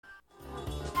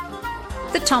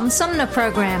The Tom Sumner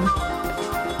Program.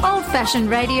 Old-fashioned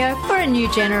radio for a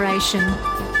new generation.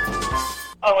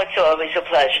 Oh, it's always a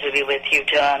pleasure to be with you,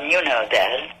 Tom. You know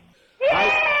that.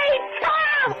 Yay,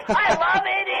 Tom! I love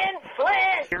it in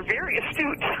Flint! You're very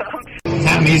astute, Tom.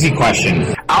 Not an easy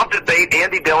question. I'll debate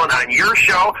Andy Dillon on your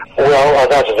show. Well,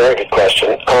 that's a very good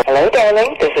question. Hello,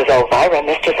 darling. This is Elvira,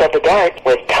 Mistress of the Dark,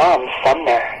 with Tom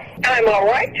Sumner. I'm all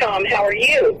right, Tom. How are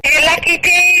you? You lucky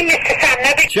day, Mr.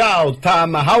 Sumner. Ciao,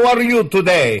 Tom. How are you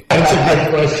today? That's a good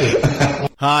question.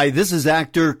 Hi, this is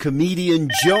actor, comedian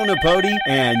Joe Napodi,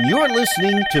 and you're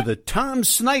listening to the Tom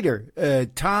Smothers.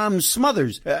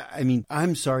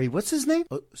 I'm sorry, what's his name?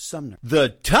 Oh, Sumner. The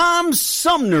Tom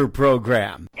Sumner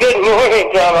Program. Good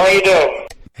morning, Tom. How you doing?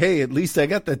 Hey, at least I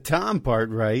got the Tom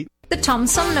part right. The Tom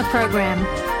Sumner Program.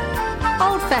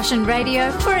 Old-fashioned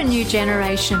radio for a new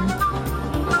generation.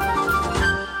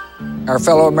 Our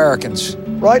fellow Americans.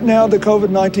 Right now, the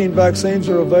COVID-19 vaccines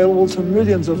are available to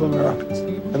millions of Americans.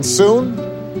 And soon,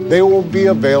 they will be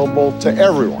available to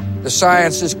everyone. The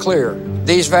science is clear.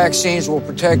 These vaccines will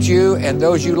protect you and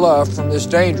those you love from this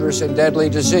dangerous and deadly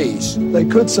disease. They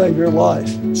could save your life.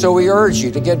 So we urge you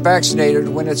to get vaccinated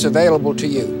when it's available to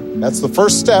you. That's the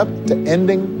first step to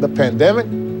ending the pandemic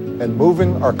and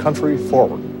moving our country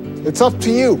forward. It's up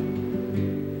to you.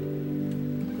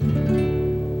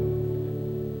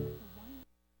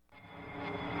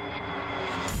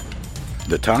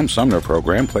 The Tom Sumner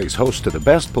Program plays host to the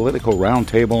best political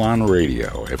roundtable on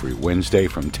radio every Wednesday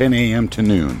from 10 a.m. to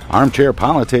noon. Armchair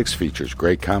Politics features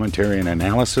great commentary and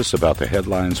analysis about the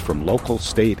headlines from local,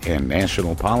 state, and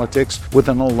national politics with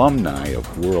an alumni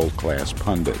of world-class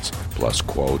pundits, plus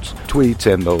quotes, tweets,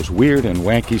 and those weird and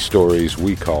wacky stories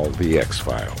we call the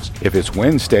X-Files. If it's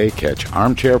Wednesday, catch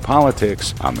Armchair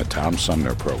Politics on the Tom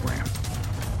Sumner Program.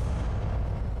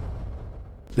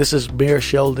 This is Mayor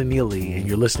Sheldon Neely, and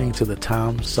you're listening to the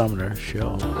Tom Sumner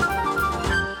Show.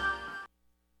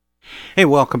 Hey,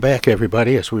 welcome back,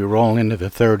 everybody. As we roll into the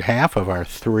third half of our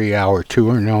 3-hour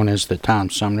tour known as the Tom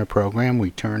Sumner Program,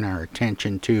 we turn our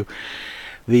attention to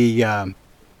the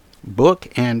book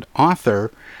and author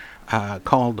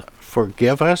called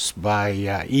Forgive Us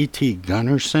by E.T.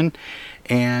 Gunnarson.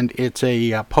 And it's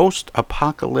a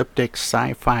post-apocalyptic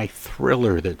sci-fi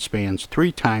thriller that spans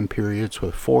 3 time periods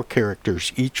with 4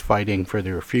 characters, each fighting for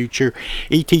their future.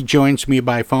 E.T. joins me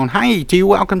by phone. Hi, E.T.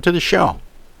 Welcome to the show.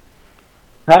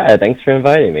 Hi, thanks for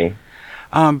inviting me.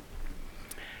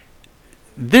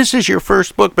 This is your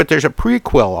first book, but there's a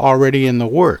prequel already in the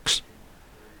works.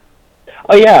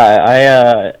 Oh,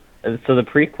 yeah. So the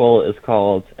prequel is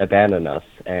called Abandon Us,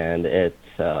 and it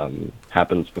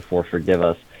happens before Forgive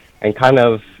Us, and kind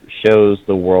of shows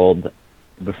the world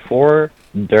before,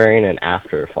 during, and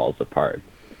after it falls apart.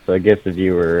 So it gives the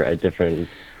viewer a different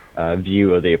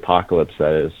view of the apocalypse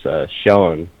that is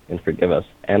shown in Forgive Us.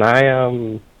 And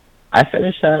I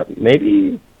finished that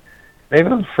maybe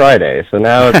on Friday. So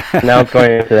now it's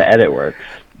going into the edit work.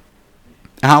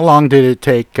 How long did it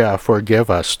take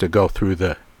Forgive Us to go through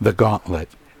the gauntlet?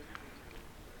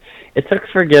 It took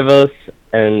Forgive Us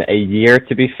and a year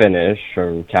to be finished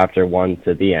from chapter 1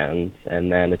 to the end,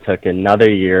 and then it took another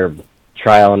year of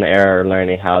trial and error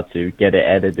learning how to get it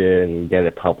edited and get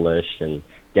it published and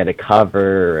get a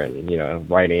cover and,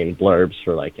 writing blurbs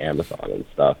for like Amazon and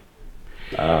stuff.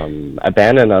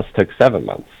 Abandon Us took 7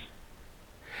 months.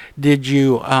 Did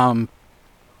you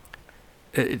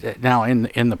now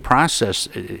in the process,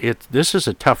 this is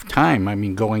a tough time. I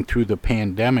mean, going through the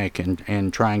pandemic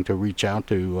and trying to reach out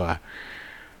to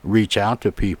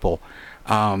people.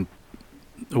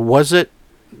 Was it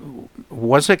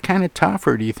kind of tough,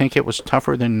 or do you think it was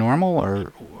tougher than normal,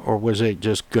 or was it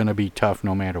just going to be tough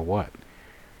no matter what?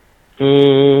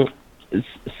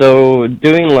 So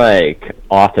doing like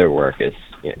author work is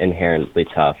inherently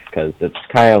tough because it's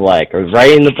kind of like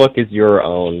writing the book is your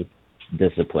own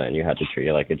discipline. You have to treat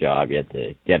it like a job. You have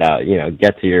to get out,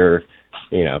 get to your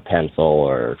pencil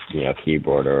or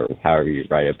keyboard or however you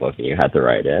write a book, and you have to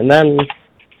write it. And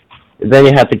then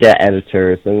you have to get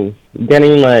editors, and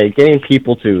getting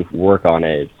people to work on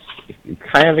it. It's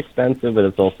kind of expensive, but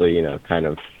it's also kind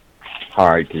of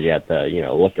hard because you have to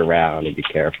look around and be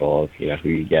careful of who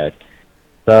you get.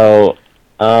 So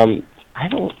I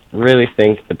don't really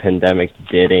think the pandemic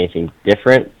did anything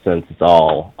different since it's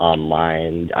all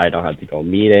online. I don't have to go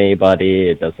meet anybody.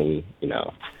 It doesn't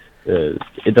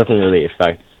it doesn't really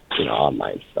affect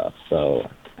online stuff. So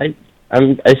I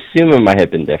assume it might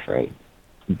have been different,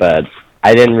 but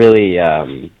I didn't really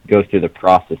go through the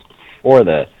process before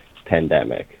the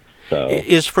pandemic. So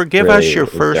is Forgive Us your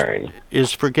first?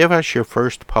 Is Forgive Us your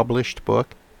first published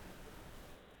book?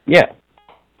 Yeah.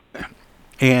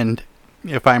 And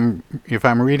if I'm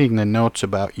reading the notes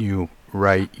about you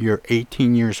right, you're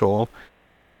 18 years old.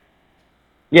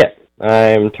 Yeah,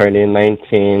 I'm turning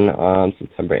 19 on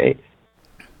September 8th.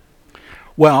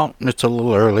 Well, it's a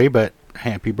little early, but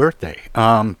happy birthday.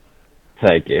 Thank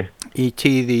you.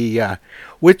 E.T.,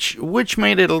 which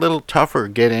made it a little tougher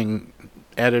getting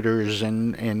editors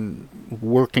and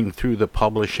working through the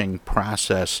publishing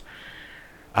process,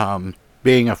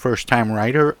 being a first-time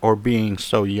writer or being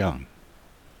so young?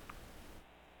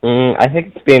 I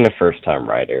think it's being a first-time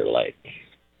writer. Like,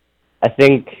 I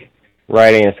think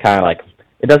writing is kind of like,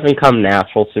 it doesn't come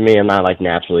natural to me. I'm not like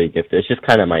naturally gifted. It's just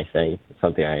kind of my thing. It's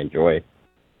something I enjoy.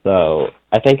 So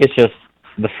I think it's just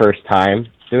the first time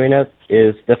doing it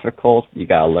is difficult. You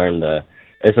gotta learn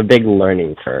it's a big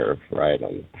learning curve, right?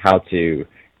 On how to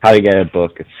get a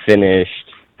book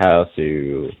finished, how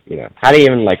to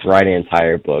even like write an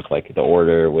entire book, like the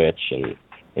order which, and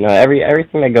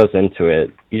everything that goes into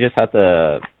it. You just have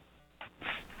to.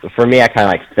 For me, I kind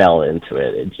of like fell into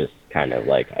it. It just kind of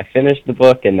like I finished the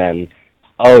book and then,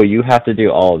 oh, you have to do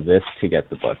all of this to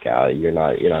get the book out. You're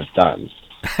not done.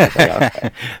 Like, okay.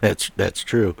 That's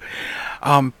true.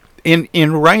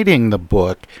 In writing the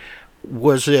book,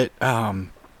 was it?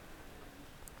 I'm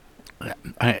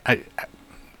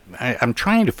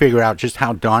trying to figure out just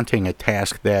how daunting a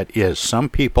task that is. Some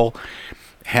people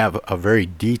have a very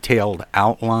detailed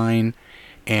outline,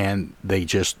 and they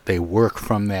work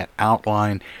from that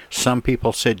outline. Some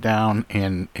people sit down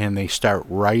and they start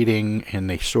writing, and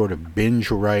they sort of binge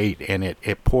write, and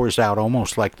it pours out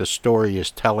almost like the story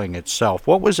is telling itself.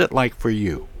 What was it like for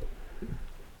you?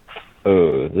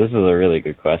 Oh, this is a really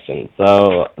good question.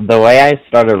 So the way I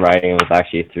started writing was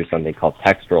actually through something called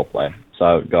text role play. So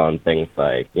I would go on things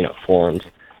like, forums,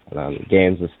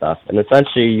 games and stuff. And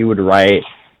essentially you would write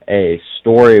a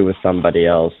story with somebody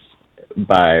else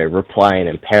by replying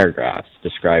in paragraphs,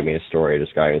 describing a story,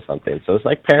 describing something. So it's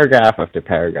like paragraph after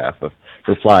paragraph of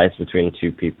replies between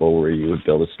two people where you would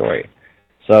build a story.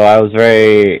 So I was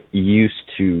very used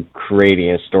to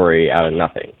creating a story out of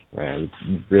nothing, right?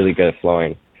 I'm really good at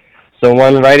flowing. So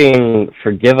when writing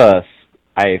Forgive Us,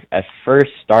 I at first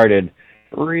started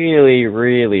really,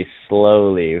 really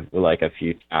slowly with like a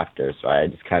few chapters. So I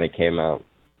just kind of came out.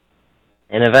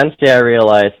 And eventually I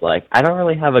realized, like, I don't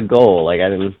really have a goal. Like, I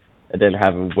didn't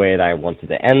have a way that I wanted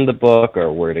to end the book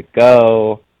or where to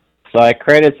go. So I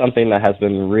created something that has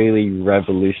been really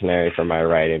revolutionary for my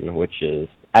writing, which is,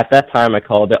 at that time I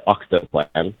called it Octo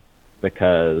Plan,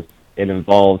 because it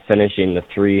involved finishing the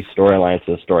 3 storylines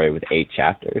of the story with 8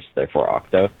 chapters, therefore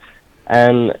Octo.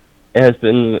 And it has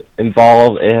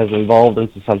evolved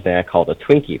into something I call the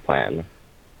Twinkie Plan.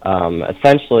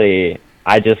 Essentially,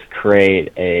 I just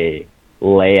create a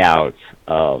layout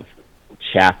of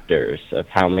chapters, of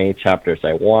how many chapters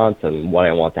I want and what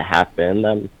I want to happen in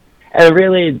them. And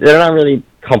really, they're not really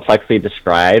complexly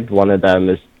described. One of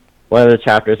the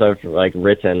chapters I've like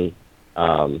written,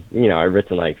 I've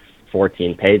written like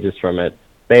 14 pages from it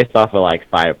based off of like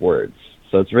 5 words.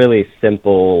 So it's really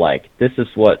simple, like, this is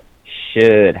what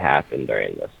should happen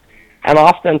during this. And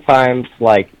oftentimes,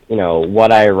 like,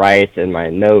 what I write in my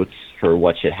notes for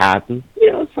what should happen,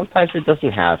 sometimes it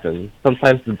doesn't happen.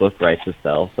 Sometimes the book writes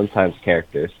itself. Sometimes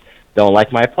characters don't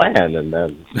like my plan, and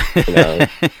then,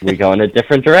 we go in a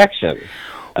different direction.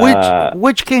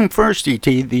 Which came first,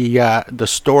 E.T., the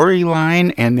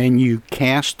storyline, and then you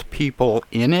cast people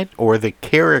in it, or the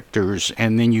characters,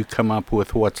 and then you come up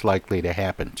with what's likely to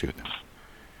happen to them?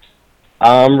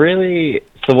 Really,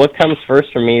 so what comes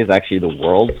first for me is actually the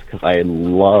worlds, because I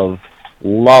love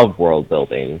world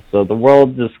building. So the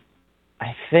world just,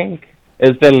 I think,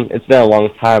 it's been a long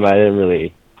time. I didn't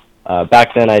really,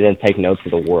 back then I didn't take notes of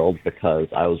the world because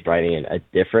I was writing in a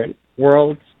different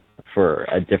world for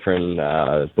a different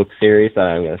book series that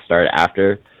I'm going to start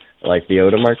after, like, the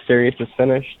Odemark series is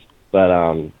finished. But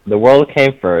the world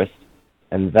came first,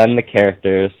 and then the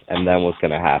characters, and then what's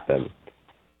going to happen.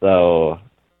 So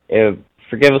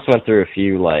Forgive Us went through a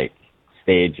few, like,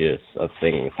 stages of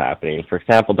things happening. For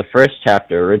example, the first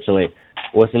chapter originally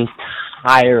was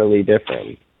entirely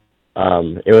different.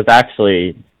 It was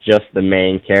actually just the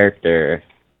main character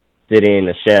sitting in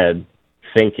a shed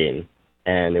thinking,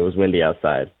 and it was windy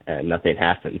outside, and nothing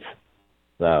happened.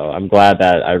 So I'm glad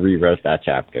that I rewrote that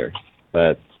chapter.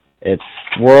 But it's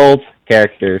world,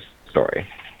 characters, story.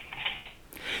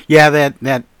 Yeah,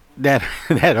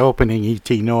 that opening,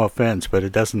 E.T., no offense, but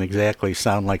it doesn't exactly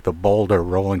sound like the boulder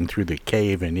rolling through the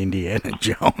cave in Indiana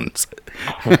Jones.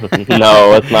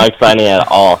 No, it's not exciting at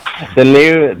all.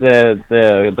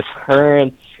 The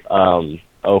current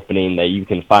opening that you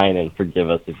can find in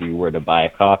Forgive Us if you were to buy a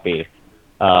copy,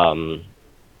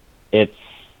 it's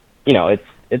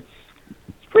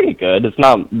pretty good. It's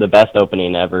not the best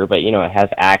opening ever, but you know, it has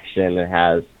action, it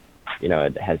has, you know,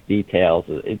 it has details.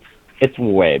 It's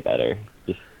way better.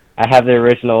 I have the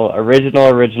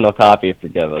original copy of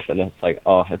Forgive Us, and it's like,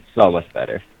 oh, it's so much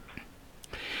better.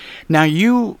 Now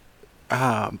you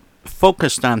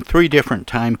focused on 3 different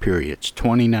time periods: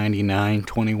 2099,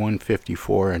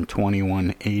 2154, and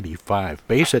 2185.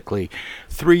 Basically,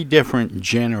 3 different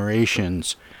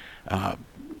generations,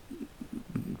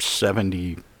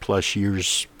 70 plus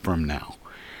years from now.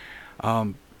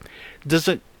 Does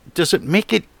it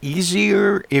make it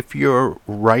easier if you're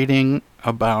writing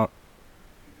about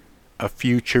a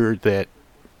future that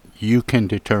you can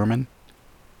determine?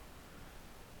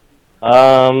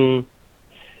 I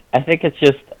think it's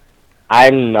just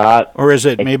I'm not. Or is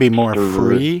it maybe more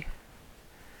free?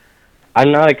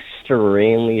 I'm not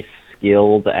extremely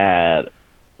skilled at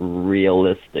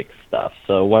realistic stuff.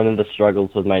 So one of the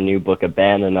struggles with my new book,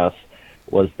 Abandon Us,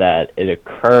 was that it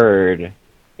occurred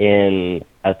in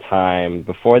a time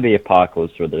before the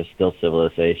apocalypse where there's still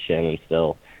civilization and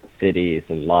still cities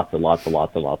and lots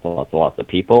of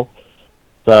people.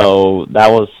 So that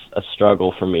was a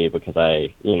struggle for me because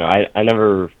I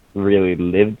never really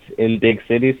lived in big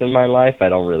cities in my life. I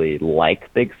don't really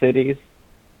like big cities.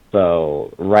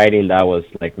 So writing that was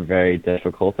like very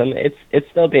difficult, and it's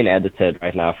still being edited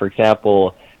right now. For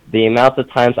example, the amount of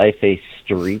times I say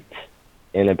street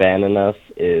in Abandon Us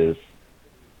is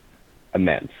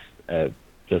immense,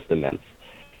 just immense.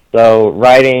 So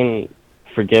writing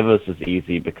Forgive Us is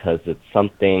easy because it's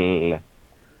something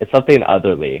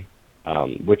otherly,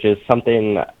 which is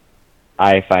something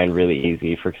I find really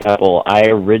easy. For example, I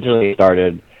originally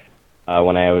started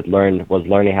when I was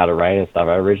learning how to write and stuff.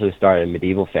 I originally started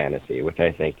medieval fantasy, which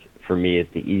I think for me is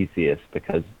the easiest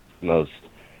because it's most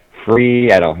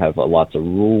free. I don't have lots of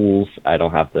rules. I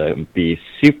don't have to be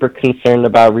super concerned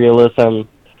about realism.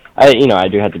 I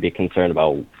do have to be concerned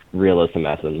about realism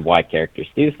as in why characters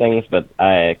do things, but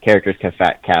characters can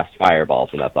cast fireballs,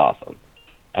 and that's awesome.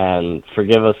 And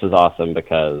Forgive Us is awesome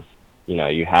because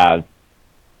you have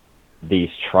these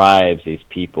tribes, these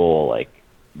people like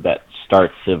that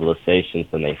start civilizations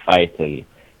and they fight, and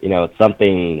it's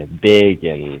something big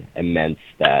and immense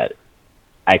that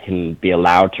I can be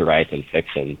allowed to write in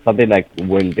fiction. Something that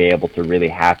wouldn't be able to really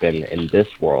happen in this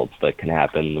world, but can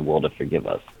happen in the world of Forgive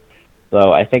Us.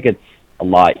 So I think it's a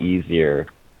lot easier.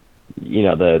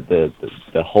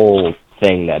 The whole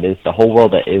thing that is the whole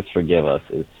world that is Forgive Us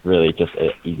is really just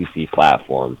an easy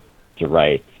platform to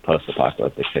write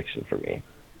post-apocalyptic fiction for me.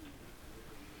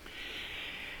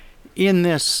 In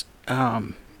this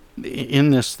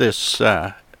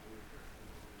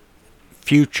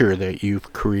future that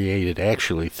you've created,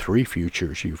 actually 3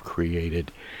 futures you've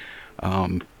created,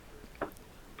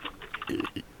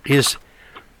 is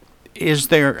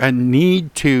there a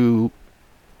need to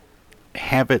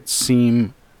have it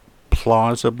seem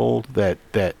plausible that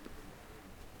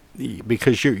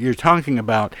because you're talking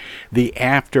about the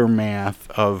aftermath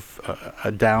of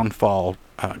a downfall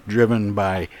driven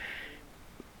by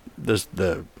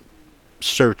the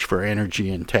search for energy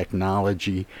and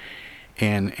technology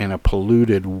and a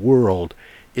polluted world?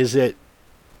 Do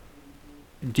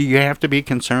you have to be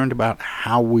concerned about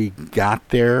how we got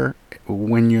there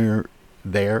when you're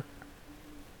there?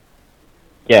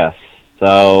 Yes.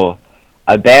 So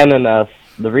Abandon Us,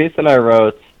 the reason I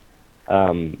wrote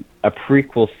a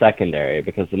prequel secondary,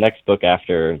 because the next book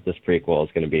after this prequel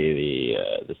is going to be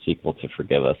the sequel to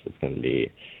Forgive Us. It's going to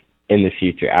be in the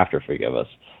future after Forgive Us.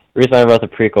 The reason I wrote the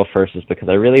prequel first is because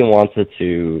I really wanted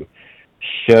to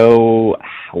show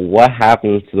what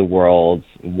happened to the world,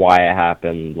 why it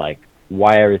happened, like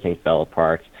why everything fell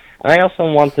apart. And I also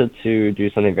wanted to do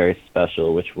something very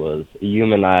special, which was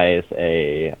humanize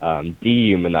a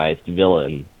dehumanized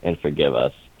villain in Forgive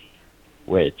Us,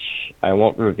 which I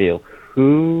won't reveal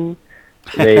who.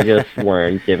 They just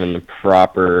weren't given the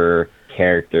proper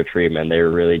character treatment. They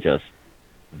were really just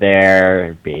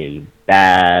there being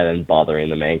bad and bothering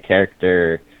the main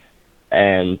character.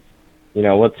 And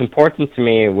what's important to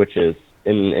me, which is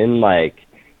in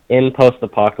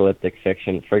post-apocalyptic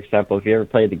fiction, for example, if you ever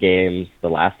played the games The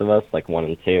Last of Us, like 1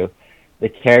 and 2, the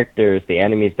characters, the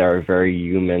enemies there are very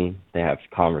human. They have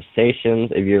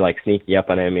conversations. If you're like sneaky up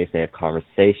on enemies, they have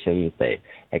conversations. They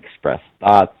express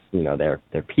thoughts. They're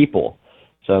people.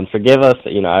 So in Forgive Us,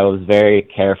 I was very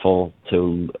careful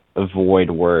to avoid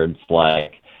words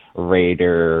like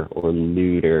raider or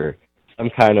looter, some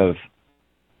kind of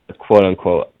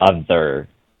quote-unquote other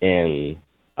in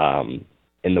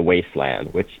the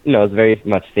wasteland, which is very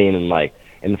much seen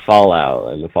in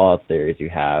Fallout. In the Fallout series, you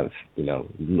have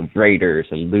raiders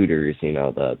and looters,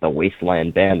 the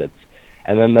wasteland bandits,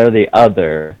 and then they're the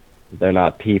other, They're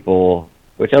not people,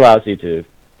 which allows you to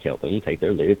kill them, take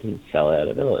their loot, and sell it at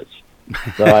a village.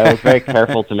 So I was very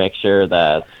careful to make sure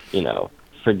that,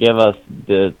 forgive us,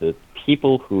 the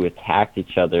people who attacked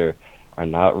each other are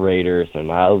not raiders, they're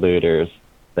not looters.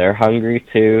 They're hungry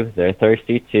too, they're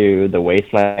thirsty too, the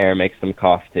wasteland air makes them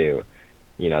cough too.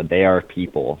 They are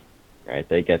people, right?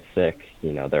 They get sick,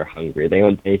 they're hungry.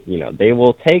 They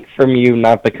will take from you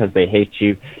not because they hate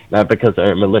you, not because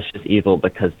they're malicious evil,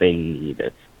 because they need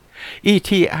it.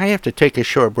 E.T., I have to take a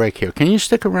short break here. Can you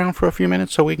stick around for a few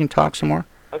minutes so we can talk some more?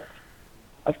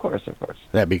 Of course.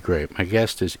 That'd be great. My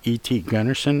guest is E.T.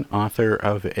 Gunnarson, author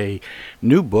of a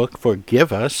new book,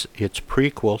 Forgive Us. Its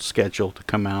prequel, scheduled to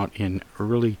come out in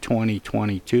early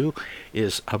 2022,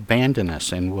 is Abandon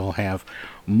Us, and we'll have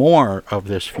more of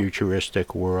this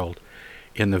futuristic world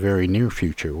in the very near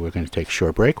future. We're going to take a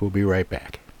short break. We'll be right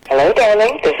back. Hello,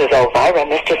 darling. This is Elvira,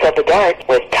 Mistress of the Dark,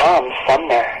 with Tom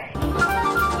Sumner.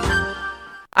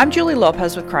 I'm Julie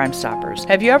Lopez with Crime Stoppers.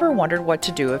 Have you ever wondered what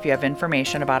to do if you have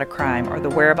information about a crime or the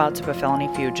whereabouts of a felony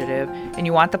fugitive and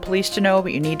you want the police to know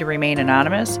but you need to remain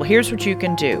anonymous? Well, here's what you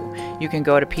can do. You can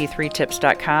go to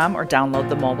p3tips.com or download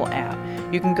the mobile app.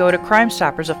 You can go to Crime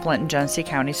Stoppers of Flint and Genesee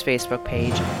County's Facebook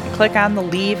page and click on the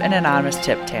Leave an Anonymous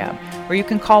Tip tab, or you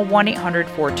can call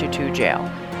 1-800-422-JAIL.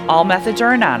 All methods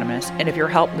are anonymous, and if your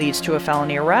help leads to a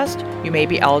felony arrest, you may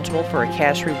be eligible for a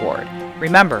cash reward.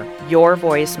 Remember, your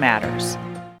voice matters.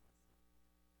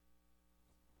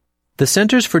 The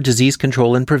Centers for Disease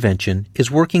Control and Prevention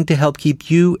is working to help keep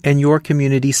you and your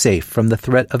community safe from the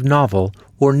threat of novel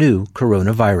or new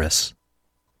coronavirus.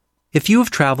 If you have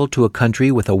traveled to a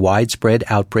country with a widespread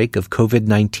outbreak of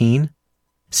COVID-19,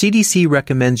 CDC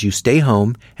recommends you stay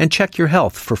home and check your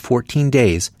health for 14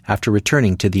 days after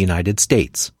returning to the United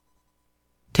States.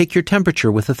 Take your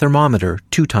temperature with a thermometer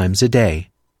 2 times a day.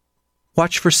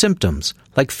 Watch for symptoms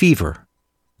like fever,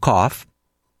 cough,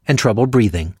 and trouble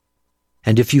breathing.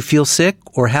 And if you feel sick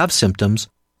or have symptoms,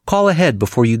 call ahead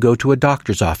before you go to a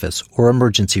doctor's office or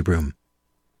emergency room.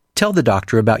 Tell the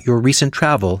doctor about your recent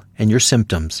travel and your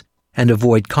symptoms, and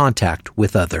avoid contact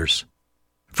with others.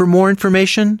 For more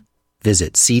information,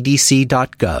 visit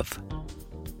cdc.gov.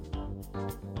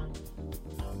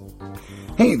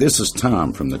 Hey, this is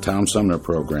Tom from the Tom Sumner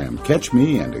Program. Catch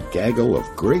me and a gaggle of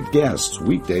great guests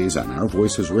weekdays on Our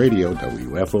Voices Radio,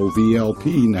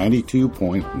 WFOVLP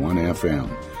 92.1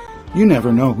 FM. You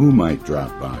never know who might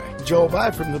drop by. Joe Vai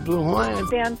from the Blue Hawaiian.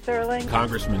 Dan Serling.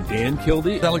 Congressman Dan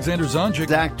Kildee. Alexander Zonjic.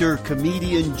 Actor,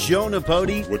 comedian Joe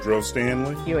Napodi. Woodrow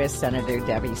Stanley. U.S. Senator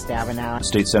Debbie Stabenow.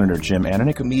 State Senator Jim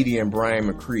Ananich. Comedian Brian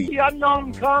McCree. The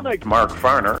unknown comic. Mark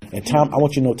Farner. And Tom, I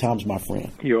want you to know Tom's my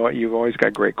friend. You've always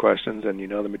got great questions, and you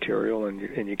know the material, and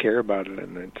you care about it,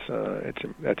 and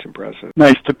that's impressive.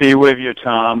 Nice to be with you,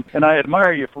 Tom. And I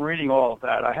admire you for reading all of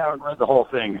that. I haven't read the whole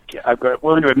thing. I'm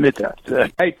willing to admit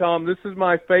that. Hey, Tom, this is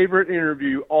my favorite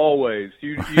interview always.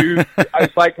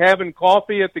 It's like having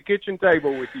coffee at the kitchen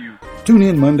table with you. Tune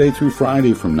in Monday through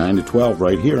Friday from 9 to 12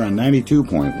 right here on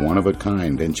 92.1 of a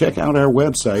kind, and check out our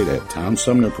website at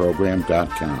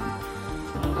TomSumnerProgram.com.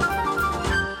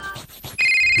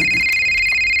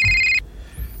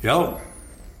 Yo,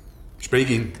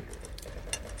 speaking.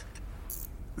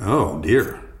 Oh,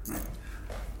 dear.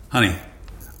 Honey,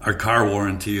 our car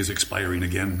warranty is expiring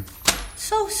again.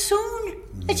 So soon?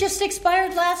 It just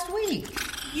expired last week.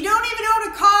 You don't even own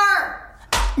a car!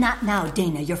 Not now,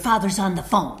 Dana. Your father's on the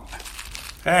phone.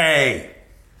 Hey!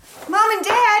 Mom and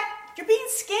Dad, you're being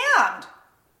scammed.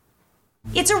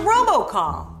 It's a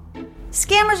robocall.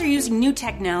 Scammers are using new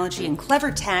technology and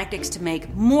clever tactics to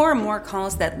make more and more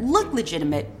calls that look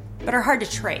legitimate but are hard to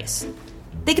trace.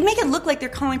 They can make it look like they're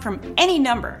calling from any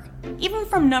number, even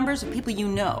from numbers of people you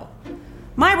know.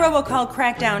 My robocall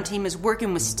crackdown team is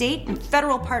working with state and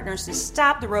federal partners to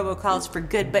stop the robocalls for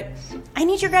good, but I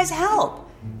need your guys' help.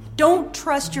 Don't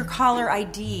trust your caller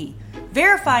ID.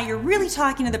 Verify you're really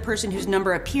talking to the person whose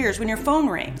number appears when your phone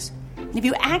rings. And if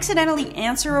you accidentally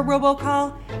answer a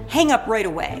robocall, hang up right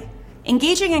away.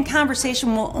 Engaging in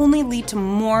conversation will only lead to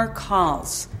more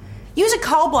calls. Use a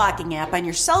call blocking app on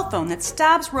your cell phone that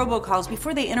stops robocalls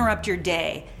before they interrupt your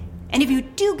day. And if you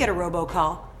do get a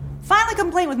robocall, file a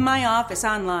complaint with my office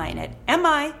online at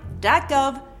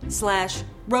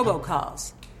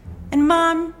mi.gov/robocalls. And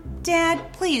Mom,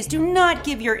 Dad, please do not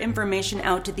give your information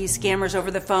out to these scammers over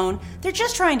the phone. They're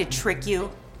just trying to trick you.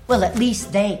 Well, at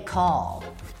least they call.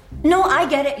 No, I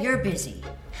get it, you're busy.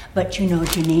 But you know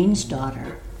Janine's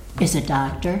daughter is a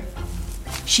doctor.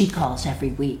 She calls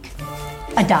every week.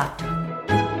 A doctor.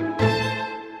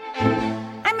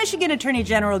 I'm Michigan Attorney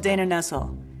General Dana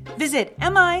Nessel. Visit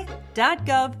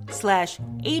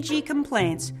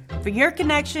mi.gov/agcomplaints for your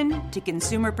connection to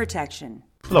consumer protection.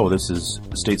 Hello, this is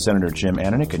State Senator Jim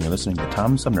Ananick, and you're listening to the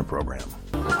Tom Sumner Program.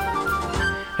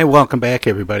 Hey, welcome back,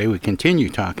 everybody. We continue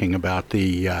talking about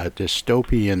the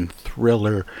dystopian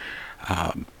thriller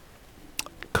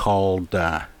called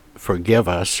Forgive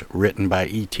Us, written by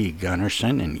E.T.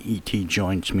 Gunnarson, and E.T.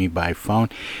 joins me by phone.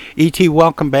 E.T.,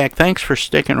 welcome back. Thanks for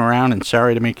sticking around, and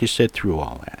sorry to make you sit through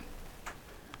all that.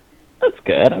 That's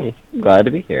good. I'm glad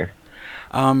to be here.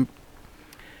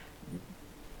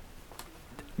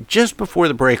 Just before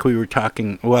the break, we were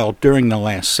talking, well, during the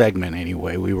last segment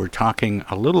anyway, we were talking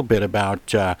a little bit about,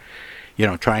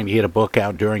 trying to get a book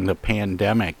out during the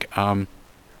pandemic. And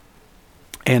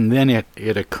then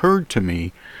it occurred to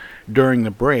me during the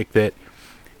break that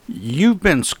you've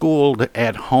been schooled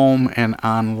at home and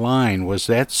online. Was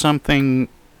that something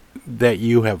that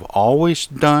you have always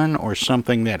done, or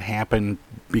something that happened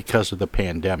because of the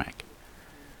pandemic?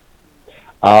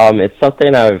 It's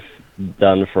something I've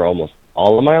done for almost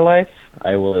all of my life.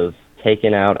 I was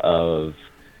taken out of,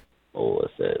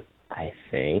 I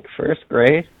think first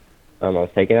grade. I was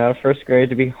taken out of first grade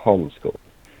to be homeschooled.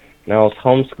 And I was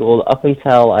homeschooled up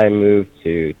until I moved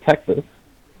to Texas,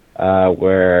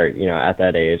 where, at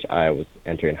that age I was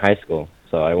entering high school.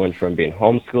 So I went from being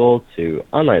homeschooled to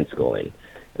online schooling.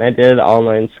 And I did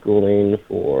online schooling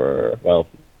for,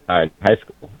 high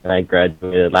school. And I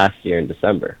graduated last year in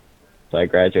December. So I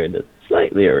graduated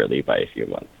slightly early by a few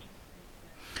months.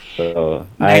 So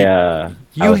sorry.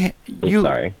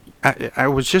 I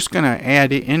was just going to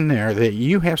add in there that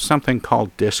you have something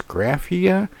called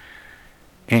dysgraphia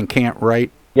and can't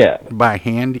write by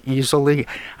hand easily.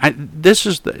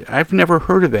 I've never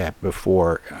heard of that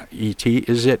before, E.T.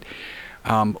 Is it,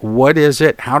 what is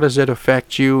it? How does it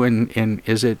affect you? And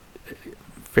is it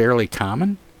fairly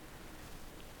common?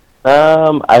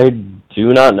 I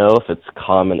do not know if it's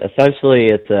common. Essentially,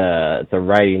 it's a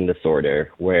writing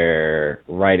disorder where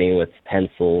writing with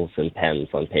pencils and pens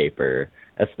on paper,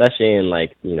 especially in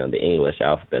the English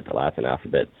alphabet, the Latin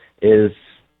alphabet, is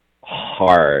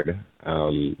hard.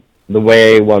 The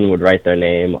way one would write their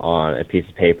name on a piece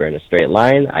of paper in a straight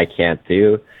line, I can't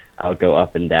do. I'll go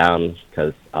up and down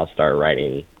because I'll start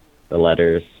writing the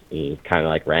letters kind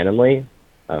of randomly.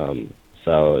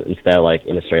 So instead of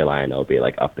in a straight line, it'll be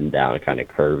up and down, kind of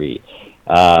curvy.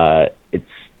 It's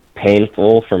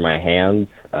painful for my hands,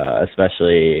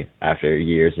 especially after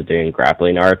years of doing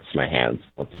grappling arts. My hands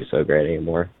won't do so great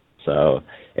anymore. So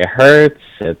it hurts.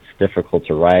 It's difficult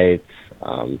to write.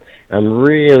 I'm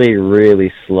really,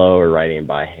 really slow at writing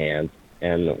by hand.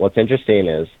 And what's interesting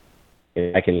is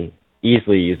I can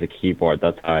easily use a keyboard.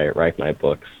 That's how I write my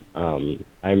books.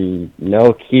 I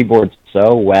know keyboards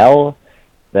so well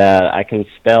that I can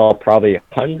spell probably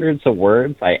hundreds of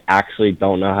words I actually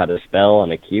don't know how to spell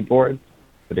on a keyboard.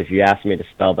 But if you ask me to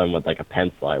spell them with a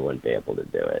pencil, I wouldn't be able to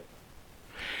do it.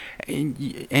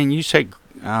 And you say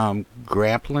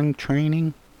grappling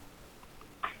training?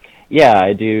 Yeah,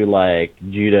 I do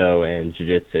judo and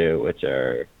jiu-jitsu, which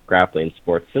are grappling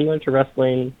sports similar to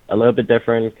wrestling, a little bit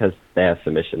different because they have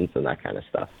submissions and that kind of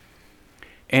stuff.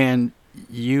 And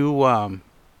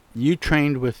you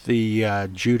trained with the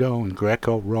judo and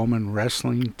Greco-Roman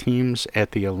wrestling teams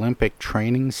at the Olympic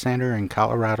Training Center in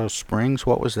Colorado Springs.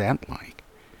 What was that like?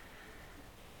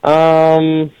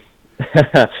 How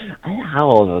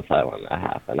old was I when that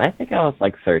happened? I think I was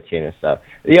 13 or so.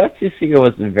 The OTC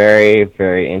was very,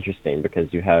 very interesting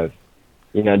because you have,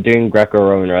 doing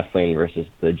Greco-Roman wrestling versus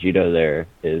the judo there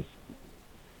is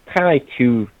kind of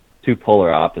two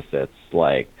polar opposites.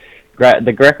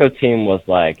 The Greco team was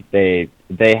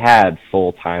they had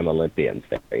full-time Olympians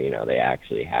there. They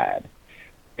actually had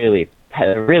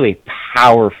really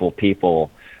powerful people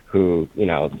who,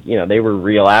 they were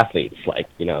real athletes.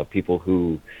 People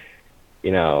who,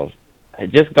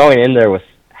 just going in there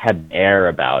had air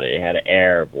about it. It had an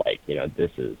air of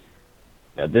this is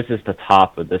the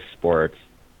top of this sport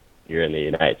here in the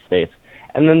United States.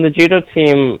 And then the judo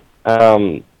team,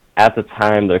 at the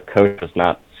time, their coach was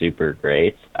not super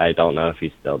great. I don't know if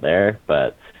he's still there,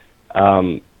 but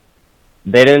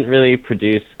they didn't really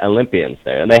produce Olympians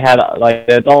there. And they had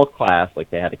the adult class,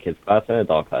 they had a kids class and an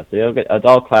adult class. The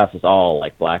adult class was all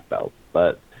black belts,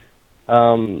 but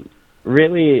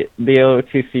really the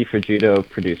O2C for judo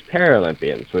produced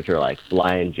Paralympians, which are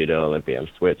blind judo Olympians,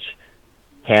 which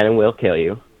can and will kill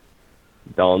you.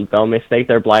 Don't mistake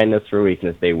their blindness for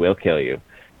weakness. They will kill you.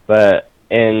 But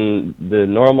in the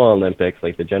normal Olympics,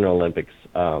 the General Olympics,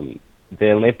 the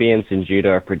Olympians in judo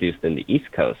are produced in the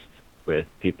East Coast with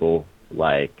people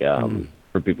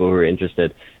for people who are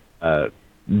interested,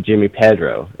 Jimmy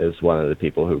Pedro is one of the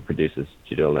people who produces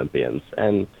judo Olympians.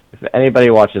 And if anybody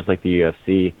watches the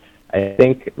UFC, I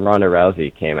think Ronda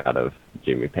Rousey came out of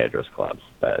Jimmy Pedro's club,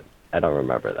 but I don't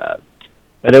remember that.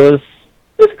 But it was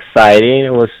exciting.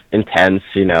 It was intense.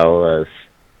 You know, it was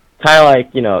kind of like,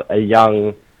 you know, a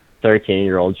young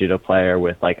 13-year-old judo player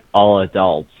with like all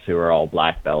adults who are all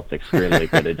black belts, extremely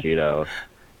good at judo,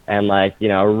 and like, you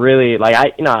know, really like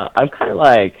I'm kind of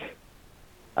like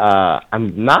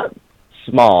I'm not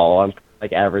small. I'm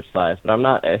like average size, but I'm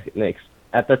not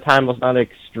at the time I was not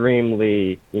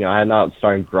extremely, you know, I had not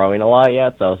started growing a lot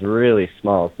yet, so I was really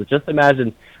small. So just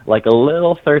imagine like a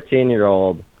little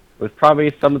 13-year-old with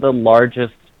probably some of the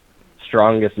largest,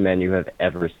 strongest men you have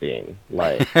ever seen.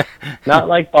 Like, not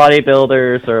like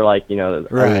bodybuilders or like, you know,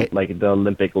 right, like the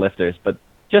Olympic lifters, but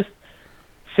just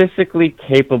physically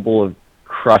capable of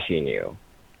crushing you.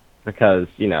 Because,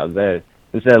 you know,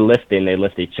 instead of lifting, they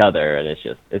lift each other, and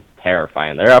it's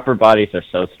terrifying. Their upper bodies are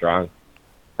so strong.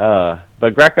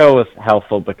 But Greco was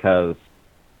helpful because,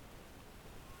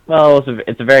 well,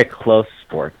 it's a very close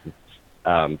sport. It's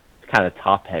kind of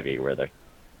top heavy, where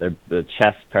the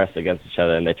chests press against each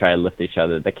other and they try to lift each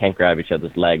other. They can't grab each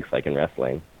other's legs like in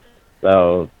wrestling.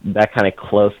 So that kind of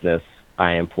closeness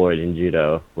I employed in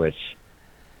judo, which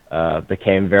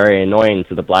became very annoying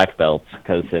to the black belts,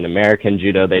 because in American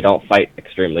judo they don't fight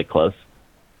extremely close.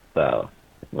 So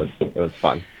it was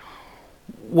fun.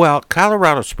 Well,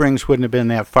 Colorado Springs wouldn't have been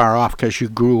that far off because you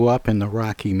grew up in the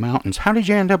Rocky Mountains. How did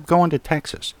you end up going to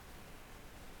Texas?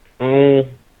 Just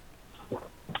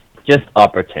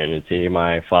opportunity.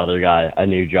 My father got a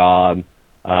new job.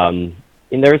 And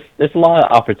there's a lot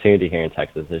of opportunity here in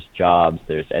Texas. There's jobs,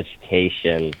 there's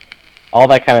education, all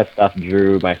that kind of stuff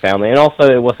drew my family. And also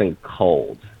it wasn't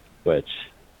cold, which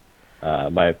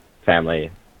my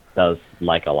family does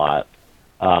like a lot.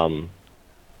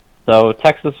 So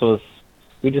Texas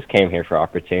we just came here for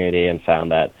opportunity and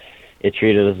found that it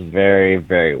treated us very,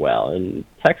 very well. And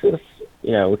Texas,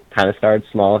 you know, we kind of started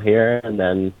small here and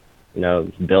then, you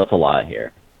know, built a lot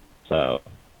here. So,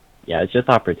 yeah, it's just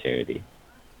opportunity.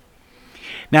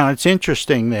 Now, it's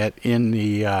interesting that in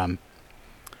the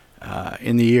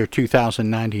year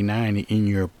 2099, in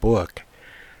your book,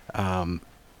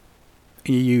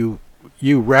 you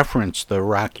reference the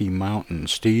Rocky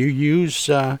Mountains. Do you use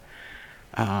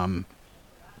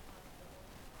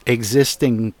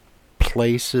existing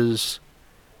places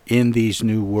in these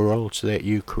new worlds that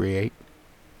you create?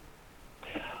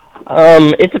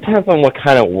 It depends on what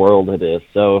kind of world it is.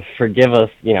 So Forgive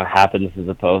Us, you know, happens as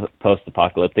a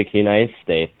post-apocalyptic United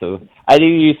States. So I do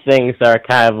use things that are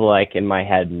kind of like in my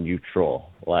head neutral.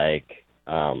 Like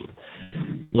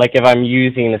if I'm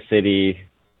using a city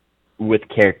with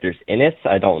characters in it,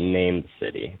 I don't name the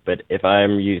city. But if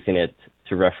I'm using it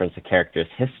to reference a character's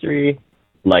history,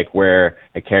 like where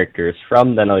a character is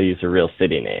from, then I'll use a real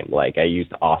city name. Like I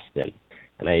used Austin,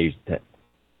 and I used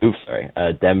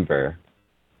Denver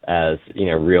as, you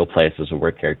know, real places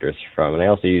where characters are from. And I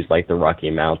also use like the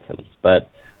Rocky Mountains. But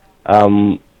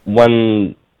when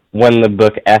the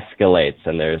book escalates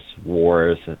and there's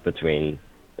wars between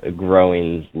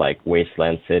growing like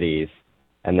wasteland cities,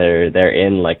 and they're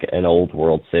in like an old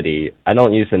world city, I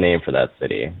don't use a name for that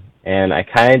city. And I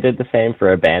kind of did the same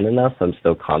for Abandon Us. I'm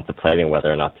still contemplating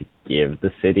whether or not to give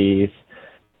the cities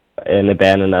in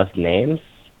Abandon Us names.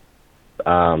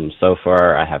 So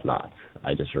far, I have not.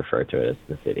 I just refer to it as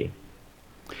the city.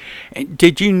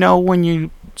 Did you know when you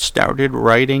started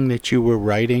writing that you were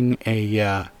writing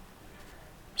a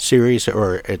series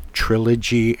or a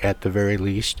trilogy at the very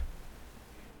least?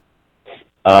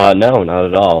 No, not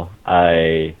at all.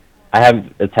 I have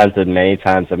attempted many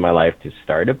times in my life to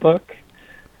start a book.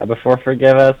 Before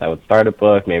Forgive Us, I would start a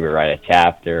book, maybe write a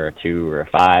chapter or 2 or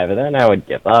 5, and then I would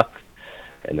give up,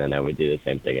 and then I would do the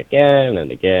same thing again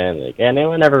and again and again, and it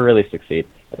would never really succeed.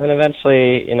 And then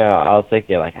eventually, you know, I was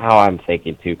thinking, like, I'm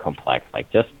thinking too complex. Like,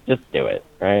 just do it,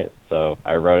 right? So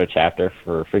I wrote a chapter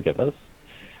for Forgive Us,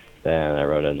 then I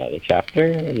wrote another chapter,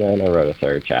 and then I wrote a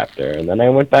third chapter, and then I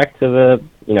went back to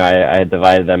I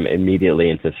divided them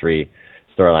immediately into 3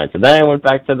 storylines. And then I went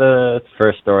back to the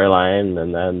first storyline,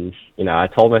 and then, you know, I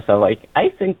told myself, like, I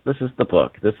think this is the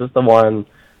book. This is the one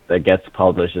that gets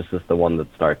published. This is the one that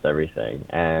starts everything.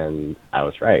 And I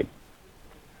was right.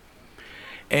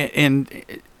 And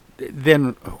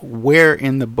then where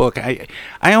in the book, I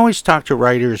always talk to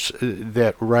writers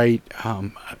that write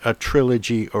a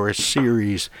trilogy or a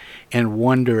series and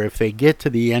wonder if they get to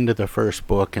the end of the first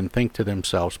book and think to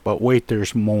themselves, but wait,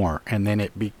 there's more, and then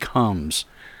it becomes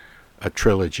a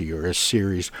trilogy or a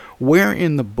series. Where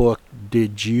in the book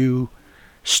did you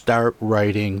start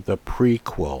writing the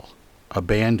prequel,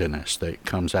 Abandon Us, that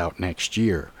comes out next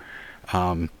year?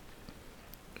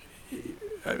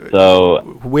 So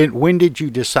when did you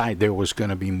decide there was going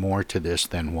to be more to this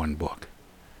than one book?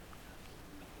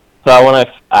 So when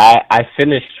I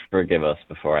finished Forgive Us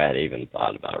before I had even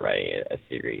thought about writing a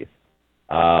series,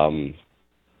 and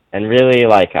really it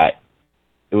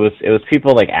was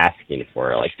people like asking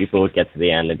for it. Like people would get to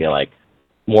the end and be like,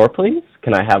 "More, please?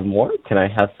 Can I have more? Can I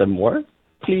have some more?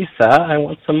 Please, sir, I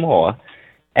want some more."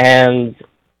 And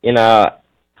I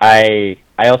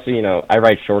also I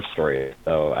write short stories,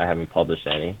 so I haven't published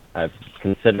any. I've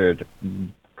considered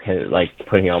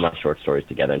putting all my short stories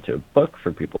together into a book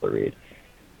for people to read.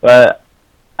 But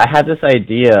I had this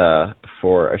idea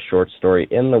for a short story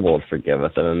in the world Forgive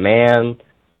Us of a man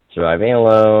surviving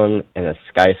alone in a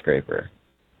skyscraper.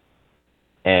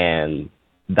 And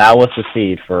that was the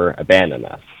seed for Abandon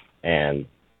Us. And,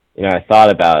 I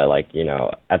thought about it,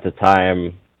 at the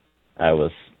time I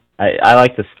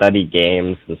like to study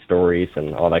games and stories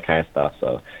and all that kind of stuff.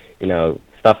 So,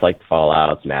 stuff like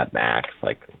Fallout, Mad Max,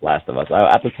 like Last of Us.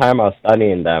 At the time I was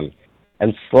studying them.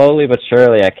 And slowly but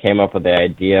surely, I came up with the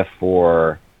idea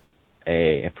for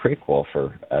a prequel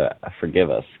for Forgive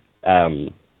Us.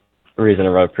 The reason I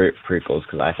wrote prequels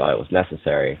because I thought it was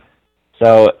necessary.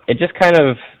 So it just kind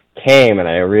of came, and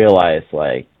I realized,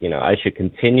 I should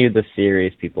continue the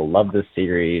series. People love this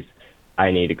series. I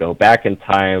need to go back in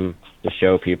time to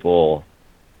show people,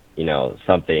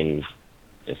 something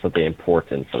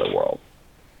important for the world.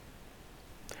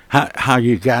 How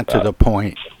you got to the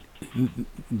point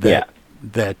that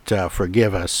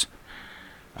Forgive Us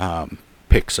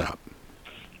picks up.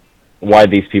 Why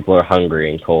these people are hungry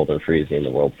and cold and freezing,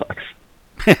 the world sucks.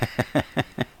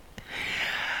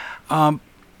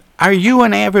 Are you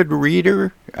an avid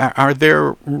reader? Are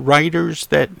there writers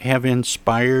that have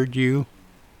inspired you?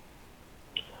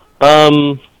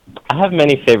 I have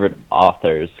many favorite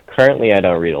authors. Currently, I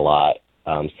don't read a lot.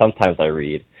 Sometimes I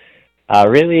read.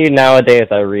 Really, nowadays,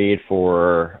 I read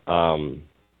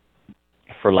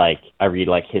I read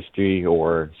history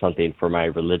or something for my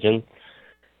religion.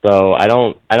 So I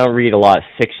don't read a lot of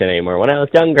fiction anymore. When I was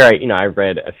younger, I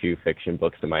read a few fiction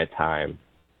books in my time.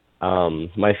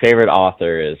 My favorite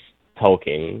author is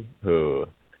Tolkien, who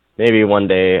maybe one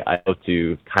day I hope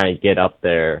to kind of get up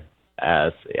there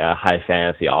as a high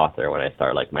fantasy author when I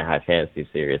start my high fantasy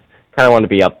series. Kind of want to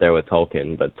be up there with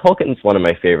Tolkien, but Tolkien's one of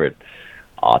my favorite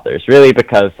authors, really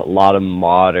because a lot of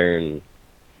modern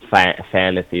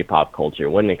fantasy pop culture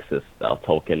wouldn't exist without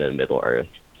Tolkien and Middle-earth.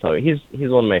 So he's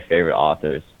one of my favorite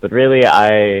authors. But really,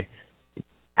 after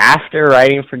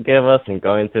writing Forgive Us and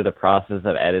going through the process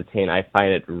of editing, I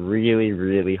find it really,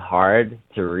 really hard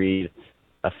to read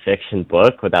a fiction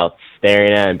book without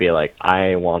staring at it and be like,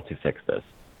 I want to fix this.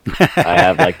 I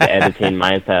have the editing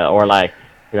mindset, or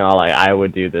I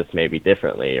would do this maybe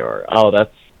differently, or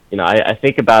that's I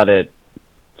think about it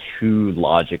too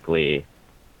logically.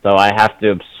 So I have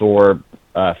to absorb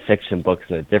fiction books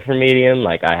in a different medium.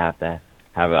 I have to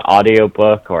have an audio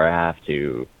book, or I have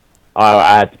to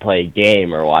play a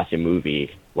game or watch a movie.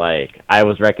 I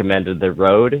was recommended The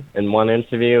Road in one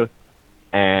interview,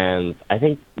 and I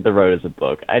think The Road is a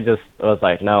book. I was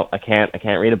like, no, I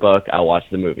can't read a book. I'll watch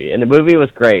the movie. And the movie was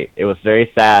great. It was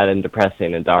very sad and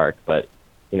depressing and dark, but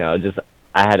I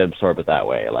had to absorb it that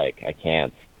way. I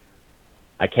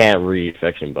can't read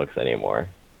fiction books anymore.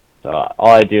 So all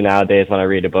I do nowadays when I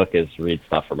read a book is read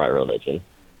stuff for my religion.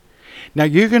 Now,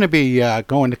 you're going to be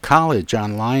going to college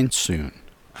online soon.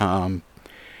 Have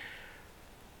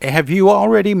you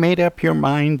already made up your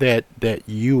mind that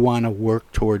you want to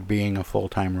work toward being a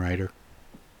full-time writer?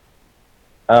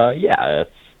 Yeah,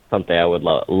 it's something I would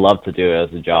love to do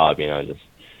as a job.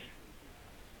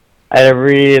 I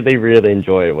really, really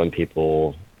enjoy it when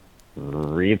people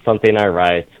read something I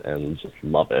write and just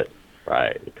love it.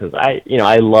 Right, because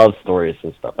I love stories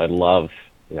and stuff. I love,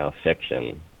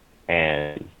 fiction,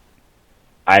 and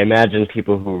I imagine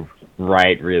people who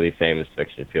write really famous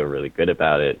fiction feel really good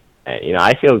about it. And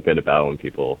I feel good about when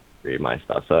people read my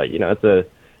stuff. So it's a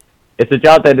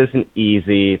job that isn't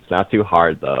easy. It's not too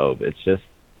hard though. It's just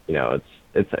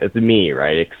it's me,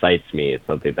 right? It excites me. It's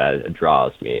something that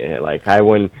draws me. I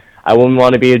wouldn't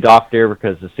want to be a doctor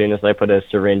because as soon as I put a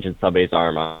syringe in somebody's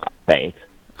arm, I faint.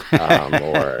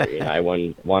 Or I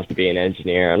wouldn't want to be an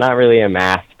engineer. I'm not really a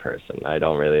math person. I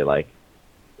don't really like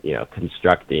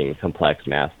constructing complex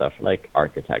math stuff like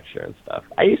architecture and stuff.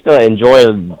 I used to enjoy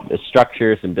the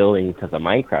structures and building because of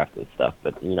Minecraft and stuff,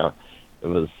 but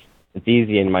it's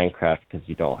easy in Minecraft because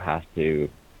you don't have to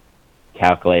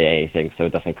calculate anything so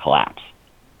it doesn't collapse.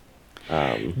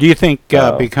 Do you think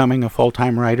becoming a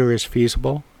full-time writer is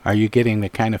feasible? Are you getting the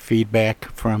kind of feedback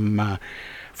from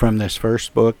this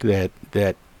first book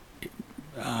that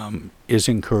is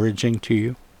encouraging to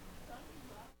you?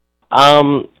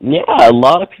 Yeah, a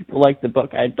lot of people like the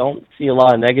book. I don't see a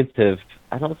lot of negative.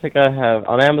 I don't think I have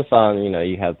on Amazon.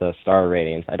 You have the star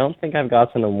ratings. I don't think I've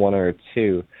gotten a 1 or a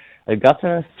 2. I've gotten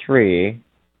a 3,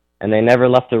 and they never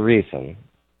left a reason.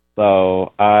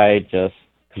 So I just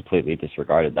completely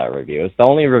disregarded that review. It's the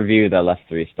only review that left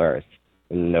 3 stars.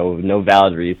 No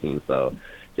valid reason. So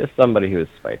just somebody who is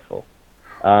spiteful.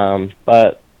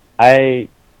 But I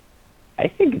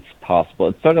think it's possible.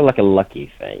 It's sort of like a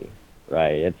lucky thing,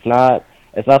 right? It's not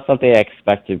something I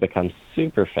expect to become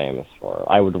super famous for.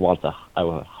 I would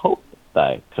hope that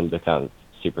I can become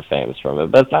super famous from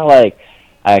it, but it's not like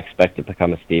I expect to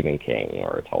become a Stephen King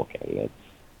or a Tolkien. It's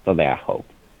something I hope,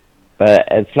 but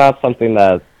it's not something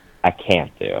that I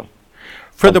can't do.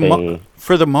 For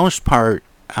the most part,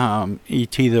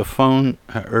 E.T., the phone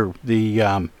or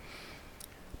the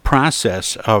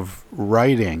process of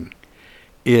writing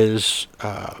is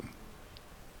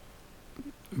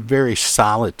very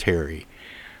solitary.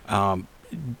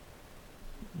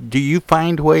 Do you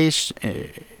find ways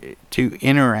to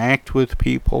interact with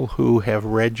people who have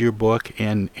read your book,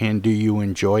 and do you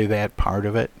enjoy that part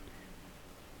of it?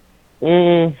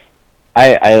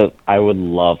 I would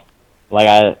love,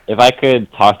 if I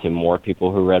could talk to more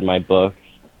people who read my book,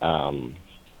 that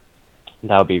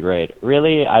would be great.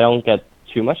 Really, I don't get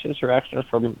too much interaction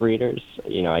from readers.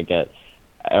 I get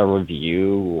a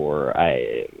review, or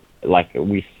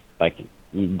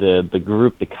the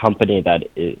group, the company that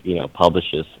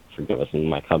publishes Forgive Us, and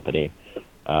my company,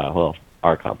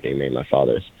 our company, me and my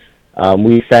father's.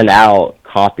 We send out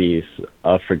copies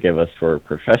of Forgive Us for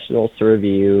professionals to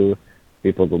review,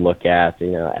 people to look at.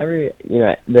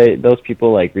 Those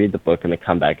people read the book and they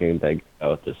come back and they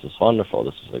go, "This is wonderful.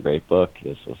 This was a great book.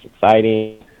 This was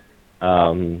exciting."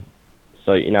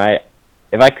 So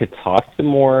if I could talk to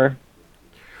more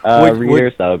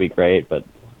readers, that would be great. But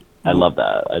I love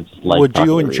that. I just like. Would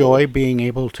you enjoy being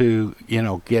able to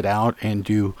get out and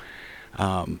do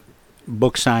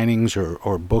book signings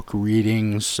or book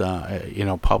readings,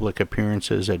 public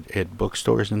appearances at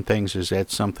bookstores and things? Is that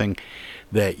something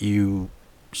that you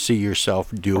see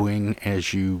yourself doing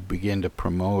as you begin to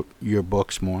promote your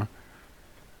books more?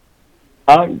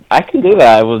 I can do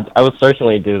that. I would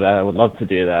certainly do that. I would love to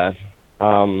do that.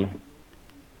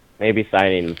 Maybe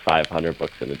signing 500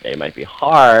 books in a day might be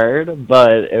hard,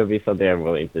 but it would be something I'm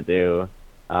willing to do.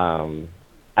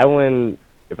 I wouldn't,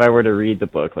 if I were to read the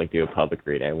book, do a public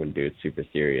reading, I wouldn't do it super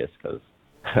serious because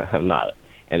I'm not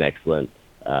an excellent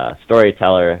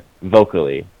storyteller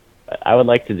vocally. But I would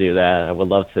like to do that. I would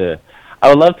love to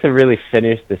really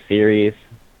finish the series,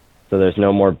 so there's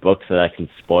no more books that I can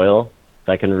spoil.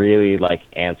 So I can really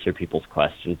answer people's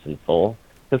questions in full.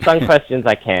 Because some questions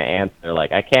I can't answer.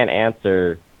 I can't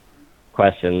answer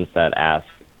questions that ask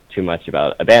too much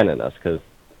about Abandon Us, because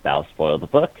that'll spoil the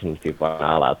book and people are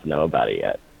not allowed to know about it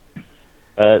yet.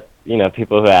 But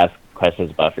people who ask questions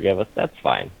about Forgive Us, that's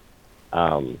fine.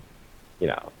 I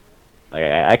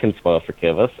can spoil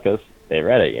Forgive Us because they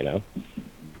read it.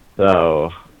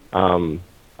 So I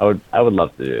would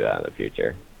love to do that in the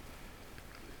future.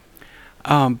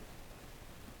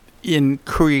 In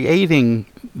creating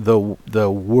the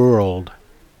world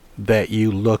that you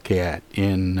look at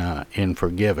in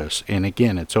Forgive Us, and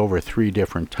again, it's over 3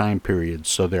 different time periods,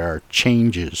 so there are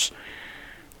changes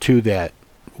to that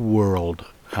world.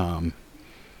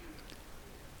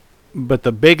 But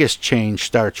the biggest change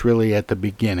starts really at the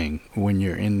beginning, when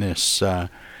you're in this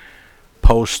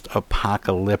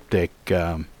post-apocalyptic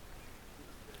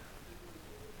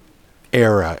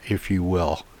era, if you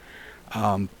will.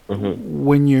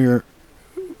 When you're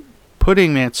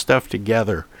putting that stuff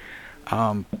together,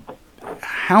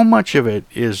 how much of it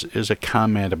is a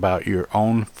comment about your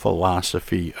own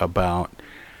philosophy about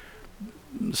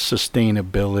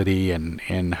sustainability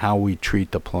and how we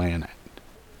treat the planet?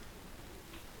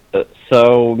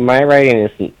 So my writing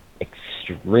isn't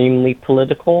extremely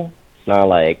political. It's not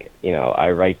I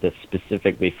write this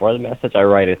specifically for the message. I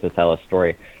write it to tell a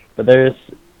story. But there's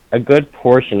a good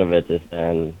portion of it is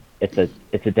then it's a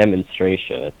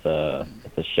demonstration. It's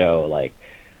a show.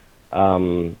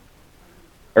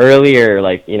 Earlier,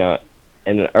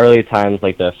 in the early times,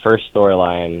 the first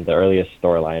storyline, the earliest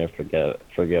storyline of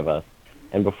Forgive Us,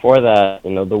 and before that,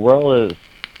 the world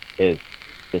is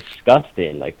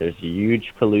disgusting. There's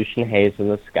huge pollution haze in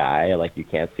the sky. You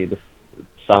can't see the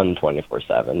sun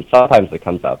 24/7. Sometimes it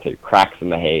comes out through cracks in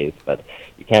the haze, but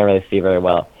you can't really see very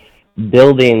well.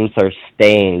 Buildings are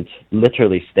stained,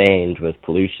 literally stained with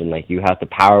pollution. You have to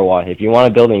power wash. If you want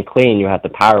a building clean, you have to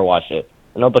power wash it,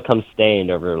 and it'll become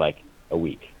stained over a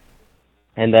week.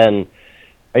 And then,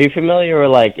 are you familiar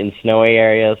with in snowy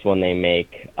areas when they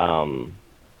make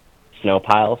snow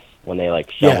piles when they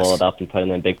like shovel it up and put it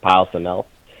in big piles of melt.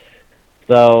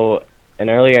 So in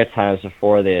earlier times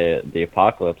before the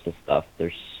apocalypse and stuff,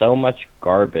 there's so much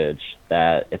garbage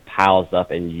that it piles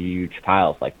up in huge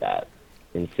piles like that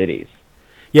in cities.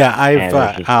 Yeah, and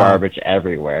there's just garbage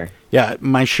everywhere. Yeah,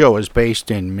 my show is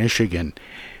based in Michigan,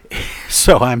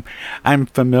 so I'm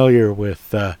familiar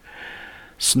with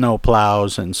snow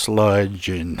plows and sludge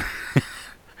and.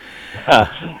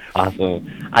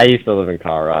 Awesome. I used to live in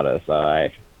Colorado, so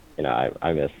I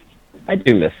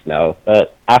do miss snow.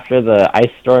 But after the ice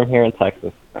storm here in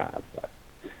Texas, it sucks.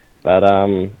 But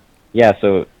yeah,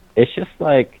 so it's just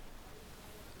like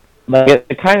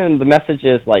the message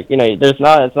is like, it's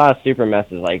not a super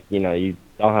message, like, I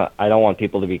don't want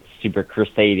people to be super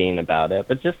crusading about it,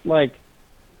 but just like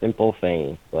simple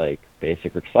things like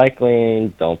basic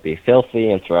recycling, don't be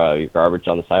filthy and throw out your garbage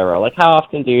on the side of the road. Like, how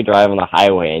often do you drive on the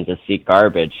highway and just see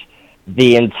garbage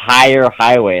the entire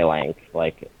highway length?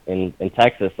 Like in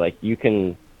Texas, like you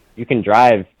can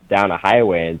drive down a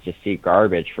highway and just see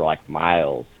garbage for like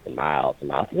miles and miles and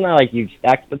miles. It's not like huge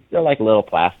stacks, but still like little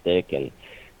plastic and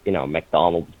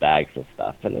McDonald's bags and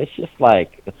stuff. And it's just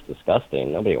like, it's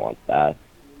disgusting. Nobody wants that.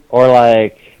 Or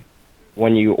like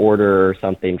when you order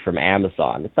something from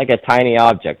Amazon, it's like a tiny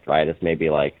object, right? It's maybe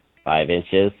like 5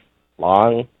 inches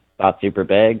long, not super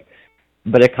big,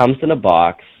 but it comes in a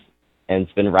box and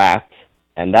it's been wrapped,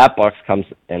 and that box comes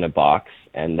in a box,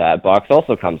 and that box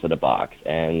also comes in a box,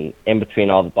 and in between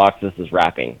all the boxes is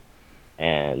wrapping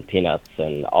and peanuts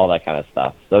and all that kind of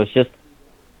stuff. So it's just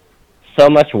so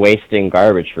much wasting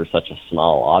garbage for such a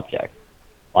small object.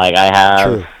 Like I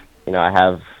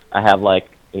have like,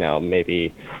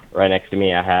 maybe right next to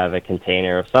me I have a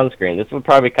container of sunscreen. This would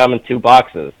probably come in 2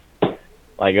 boxes.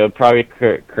 Like, it would probably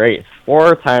create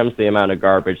 4 times the amount of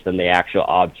garbage than the actual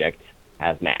object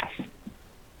has mass.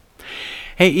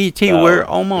 Hey, E.T., we're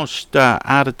almost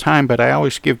out of time, but I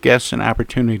always give guests an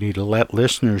opportunity to let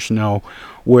listeners know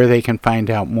where they can find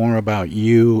out more about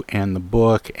you and the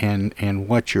book and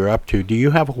what you're up to. Do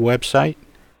you have a website?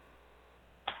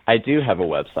 I do have a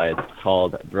website. It's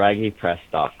called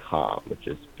bragipress.com, which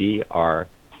is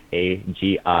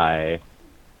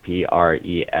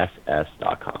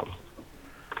BRAGIPRESS.com.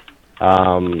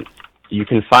 You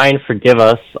can find Forgive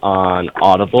Us on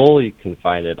Audible. You can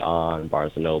find it on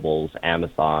Barnes & Nobles,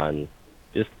 Amazon,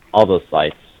 just all those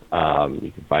sites.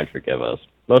 You can find Forgive Us.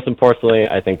 Most importantly,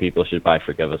 I think people should buy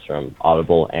Forgive Us from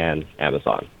Audible and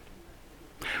Amazon.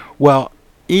 Well,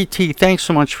 E.T., thanks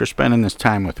so much for spending this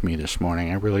time with me this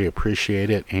morning. I really appreciate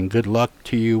it, and good luck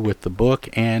to you with the book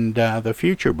and the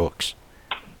future books.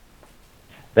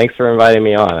 Thanks for inviting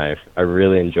me on. I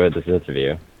really enjoyed this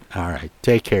interview. All right.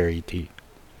 Take care, E.T.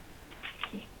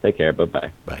 Take care.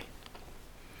 Bye-bye. Bye.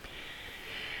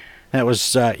 That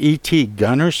was E.T.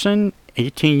 Gunnarson,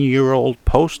 18-year-old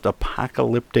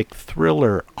post-apocalyptic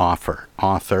thriller author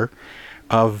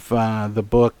of the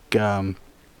book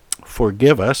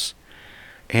Forgive Us.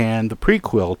 And the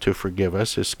prequel to Forgive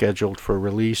Us is scheduled for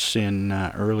release in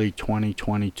early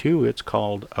 2022. It's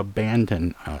called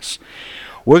Abandon Us.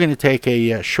 We're going to take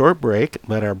a short break,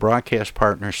 let our broadcast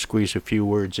partners squeeze a few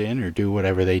words in or do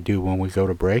whatever they do when we go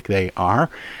to break. They are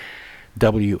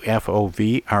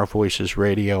WFOV, Our Voices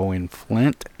Radio in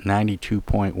Flint,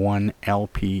 92.1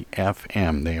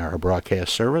 LPFM. They are a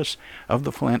broadcast service of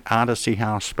the Flint Odyssey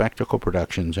House Spectacle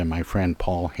Productions and my friend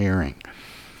Paul Herring.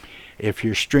 If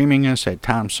you're streaming us at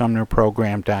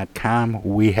TomSumnerProgram.com,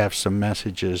 we have some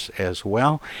messages as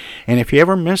well. And if you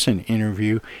ever miss an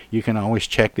interview, you can always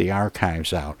check the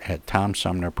archives out at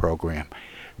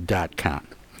TomSumnerProgram.com.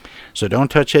 So don't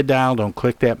touch that dial, don't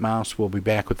click that mouse. We'll be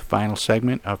back with the final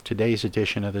segment of today's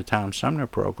edition of the Tom Sumner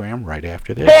Program right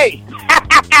after this. Hey,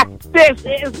 this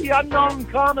is the Unknown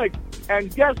Comic.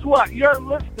 And guess what? You're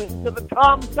listening to the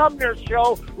Tom Sumner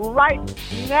Show right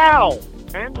now.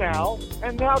 And now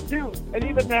too, and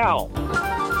even now.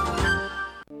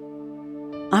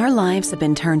 Our lives have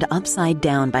been turned upside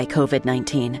down by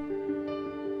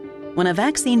COVID-19. When a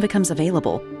vaccine becomes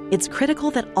available, it's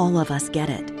critical that all of us get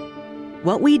it.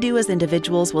 What we do as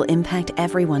individuals will impact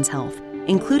everyone's health,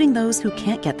 including those who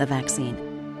can't get the vaccine.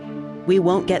 We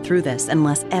won't get through this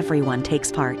unless everyone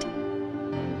takes part.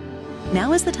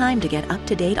 Now is the time to get up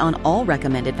to date on all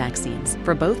recommended vaccines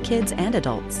for both kids and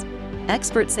adults.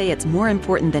 Experts say it's more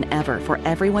important than ever for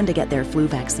everyone to get their flu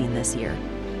vaccine this year.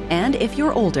 And if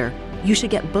you're older, you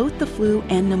should get both the flu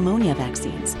and pneumonia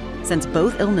vaccines, since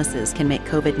both illnesses can make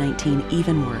COVID-19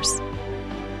 even worse.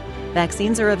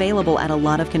 Vaccines are available at a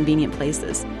lot of convenient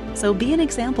places, so be an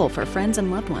example for friends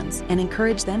and loved ones and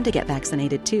encourage them to get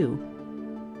vaccinated too.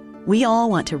 We all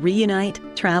want to reunite,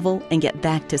 travel, and get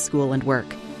back to school and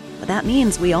work. But that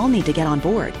means we all need to get on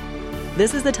board.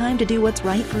 This is the time to do what's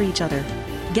right for each other.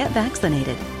 Get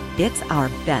vaccinated. It's our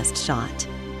best shot.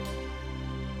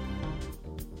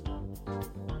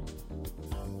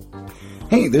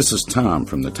 Hey, this is Tom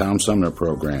from the Tom Sumner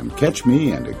Program. Catch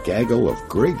me and a gaggle of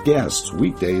great guests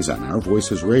weekdays on Our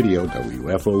Voices Radio,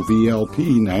 WFOVLP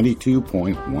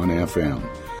 92.1 FM.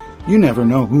 You never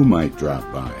know who might drop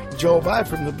by. Joe By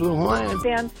from the Blue Hawaiian.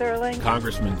 Dan Serling.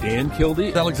 Congressman Dan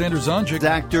Kildee. Alexander Zonjic.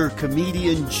 Actor,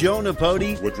 comedian Joe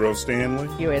Napodi. Woodrow Stanley.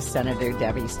 U.S. Senator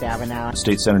Debbie Stabenow.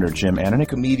 State Senator Jim Ananich.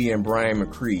 Comedian Brian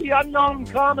McCree. The unknown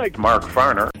comic. Mark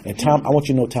Farner. And Tom, I want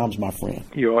you to know Tom's my friend.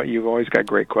 You've always got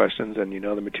great questions, and you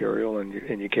know the material, and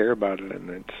you care about it,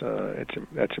 and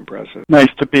that's impressive.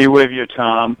 Nice to be with you,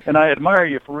 Tom. And I admire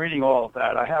you for reading all of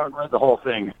that. I haven't read the whole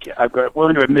thing. I've got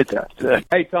willing to admit that.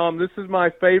 Hey, Tom, this is my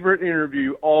favorite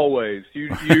interview always.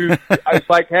 It's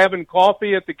like having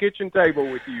coffee at the kitchen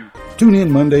table with you. Tune in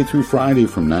Monday through Friday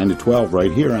from 9 to 12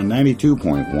 right here on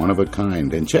 92.1 of a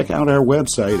kind, and check out our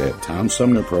website at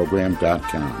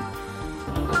TomSumnerProgram.com.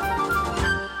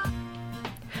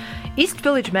 East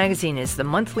Village Magazine is the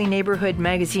monthly neighborhood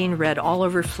magazine read all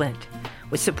over Flint.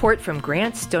 With support from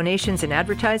grants, donations, and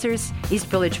advertisers, East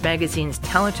Village Magazine's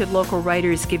talented local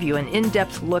writers give you an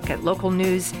in-depth look at local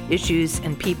news, issues,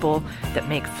 and people that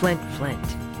make Flint, Flint.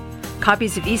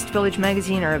 Copies of East Village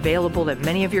Magazine are available at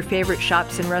many of your favorite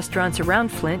shops and restaurants around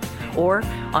Flint or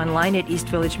online at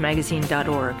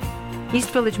eastvillagemagazine.org.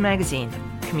 East Village Magazine,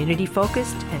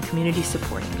 community-focused and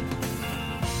community-supported.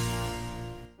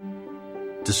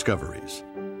 Discoveries.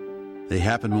 They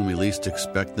happen when we least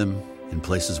expect them, in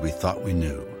places we thought we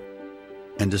knew.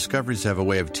 And discoveries have a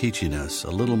way of teaching us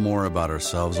a little more about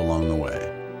ourselves along the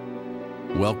way.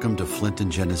 Welcome to Flint and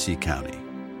Genesee County,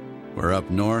 where up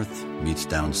north meets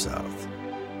down south.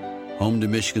 Home to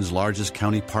Michigan's largest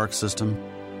county park system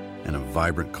and a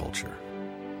vibrant culture.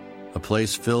 A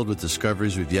place filled with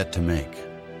discoveries we've yet to make,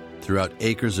 throughout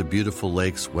acres of beautiful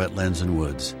lakes, wetlands, and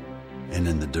woods, and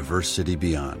in the diverse city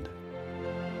beyond.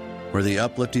 Where the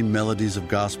uplifting melodies of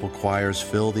gospel choirs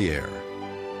fill the air,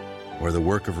 where the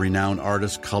work of renowned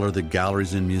artists color the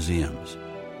galleries and museums,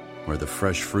 where the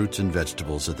fresh fruits and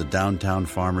vegetables at the downtown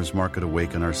farmers market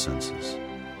awaken our senses,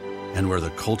 and where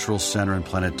the cultural center and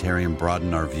planetarium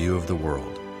broaden our view of the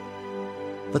world.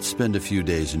 Let's spend a few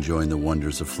days enjoying the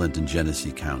wonders of Flint and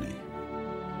Genesee County,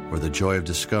 where the joy of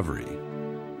discovery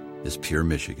is pure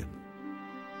Michigan.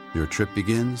 Your trip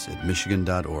begins at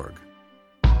Michigan.org.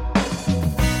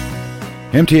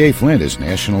 MTA Flint is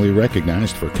nationally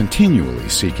recognized for continually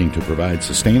seeking to provide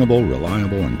sustainable,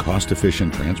 reliable, and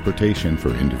cost-efficient transportation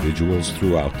for individuals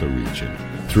throughout the region.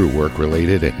 Through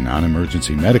work-related and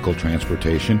non-emergency medical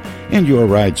transportation and Your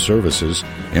Ride services,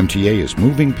 MTA is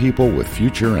moving people with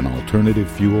future and alternative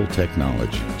fuel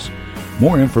technologies.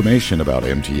 More information about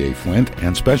MTA Flint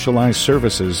and specialized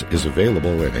services is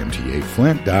available at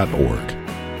mtaflint.org.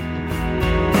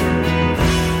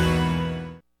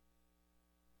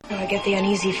 I get the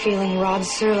uneasy feeling Rod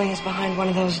Serling is behind one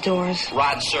of those doors.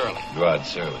 Rod Serling. Rod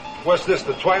Serling. What's this,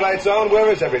 the Twilight Zone?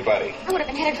 Where is everybody? I would have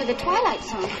been headed for the Twilight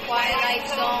Zone. Twilight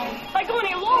Zone? If I go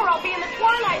any lower, I'll be in the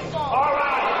Twilight Zone. All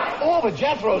right. Oh, but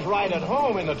Jethro's right at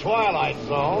home in the Twilight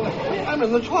Zone. I'm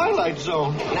in the Twilight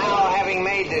Zone. Now, having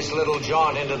made this little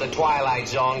jaunt into the Twilight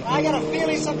Zone, I got a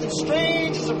feeling something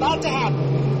strange is about to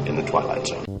happen in the Twilight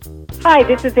Zone. Hi,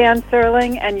 this is Dan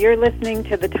Serling, and you're listening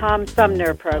to the Tom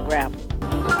Sumner Program.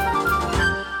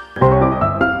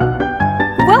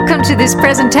 Welcome to this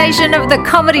presentation of the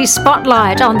Comedy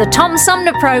Spotlight on the Tom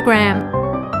Sumner Program.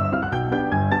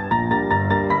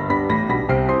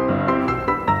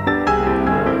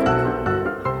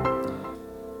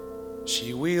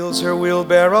 She wheels her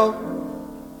wheelbarrow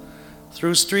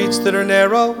through streets that are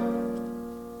narrow.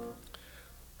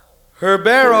 Her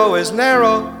barrow is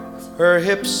narrow, her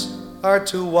hips are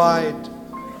too wide.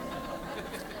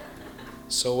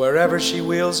 So wherever she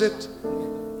wheels it,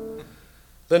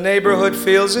 the neighborhood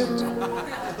feels it.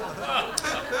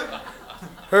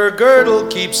 Her girdle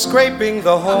keeps scraping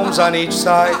the homes on each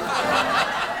side.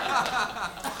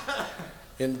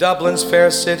 In Dublin's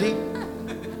fair city,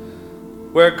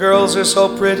 where girls are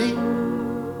so pretty,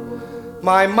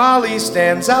 my Molly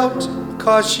stands out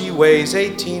 'cause she weighs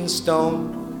 18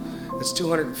 stone. That's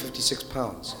 256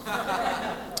 pounds.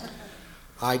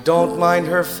 I don't mind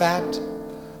her fat,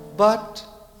 but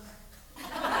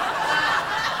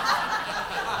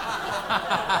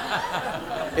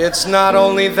it's not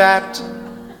only that,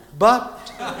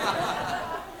 but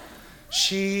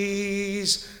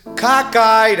she's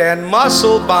cockeyed and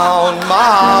muscle-bound,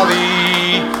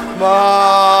 Molly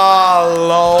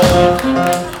Malone.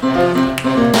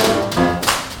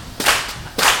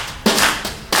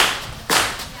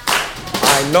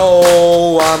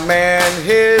 a man,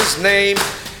 his name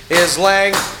is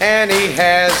Lang, and he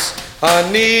has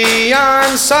a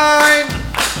neon sign.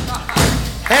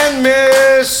 And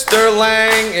Mr.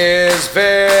 Lang is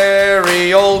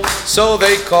very old, so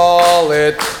they call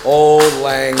it Old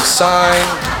Lang Syne.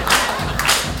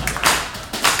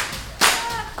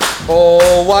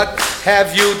 Oh, what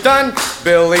have you done,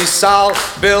 Billy Sol,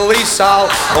 Billy Sol?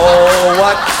 Oh,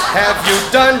 what have you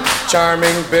done,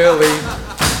 charming Billy?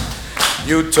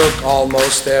 You took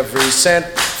almost every cent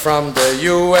from the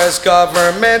U.S.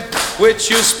 government,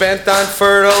 which you spent on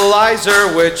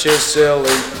fertilizer, which is silly.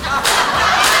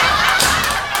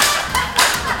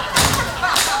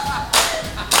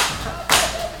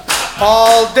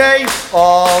 All day,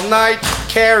 all night,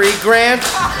 Cary Grant.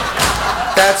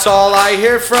 That's all I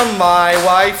hear from my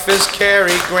wife is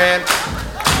Cary Grant.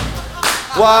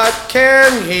 What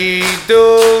can he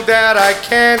do that I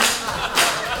can't?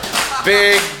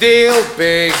 Big deal,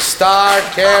 big star,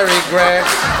 Cary Grant.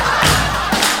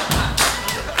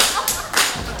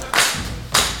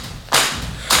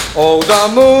 Oh, the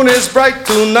moon is bright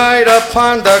tonight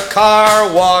upon the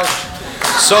car wash,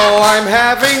 so I'm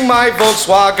having my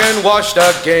Volkswagen washed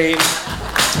again.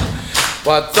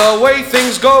 But the way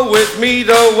things go with me,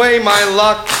 the way my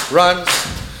luck runs,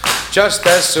 just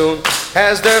as soon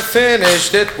as they're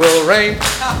finished, it will rain.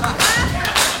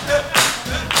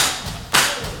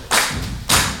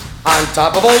 On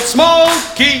top of Old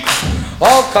Smoky,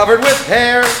 all covered with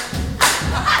hair.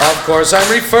 Of course I'm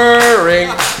referring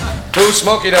to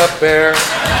Smokey the Bear.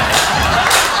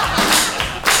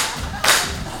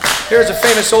 Here's a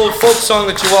famous old folk song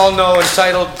that you all know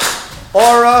entitled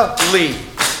Aura Lee.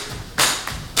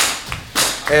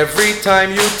 Every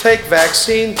time you take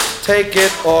vaccine, take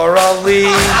it orally.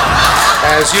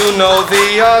 As you know,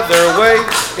 the other way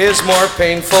is more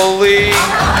painfully.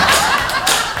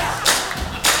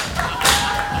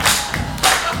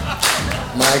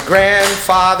 My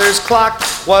grandfather's clock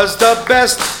was the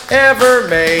best ever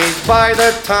made by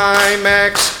the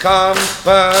Timex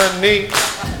Company.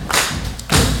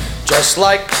 Just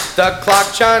like the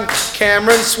clock John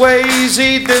Cameron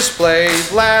Swayze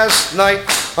displayed last night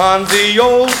on the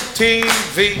old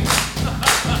TV.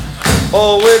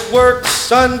 Oh, it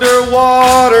works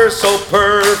underwater so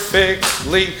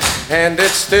perfectly, and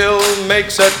it still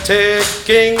makes a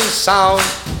ticking sound,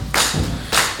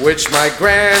 which my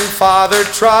grandfather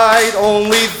tried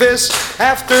only this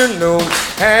afternoon,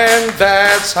 and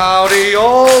that's how the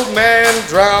old man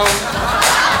drowned.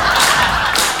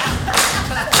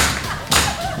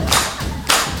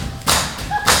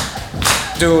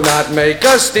 Do not make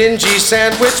a stingy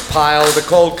sandwich, pile the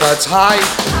cold cuts high.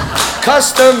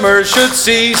 Customers should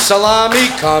see salami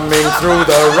coming through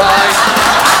the rye.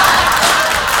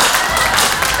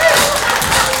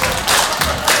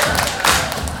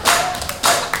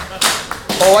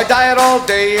 Oh, I diet all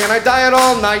day and I diet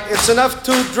all night. It's enough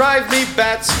to drive me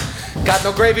bats. Got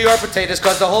no gravy or potatoes,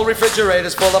 cause the whole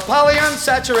refrigerator's full of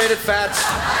polyunsaturated fats.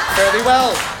 Fare thee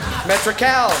well,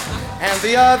 Metrical, and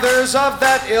the others of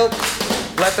that ilk.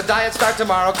 Let the diet start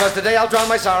tomorrow, cause today I'll drown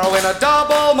my sorrow in a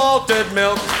double malted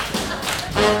milk.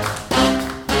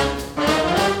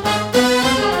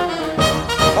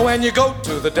 When you go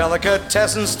to the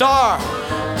delicatessen store,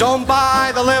 don't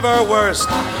buy the liverwurst.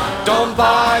 Don't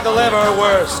buy the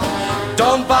liverwurst.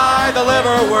 Don't buy the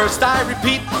liverwurst. I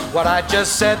repeat what I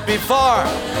just said before.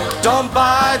 Don't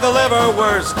buy the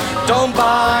liverwurst. Don't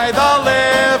buy the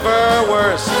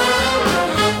liverwurst.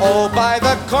 Oh, buy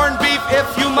the corned beef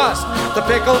if you must. The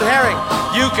pickled herring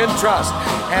you can trust.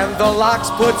 And the lox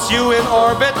puts you in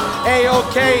orbit,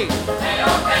 A-OK.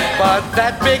 But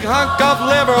that big hunk of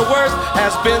liverwurst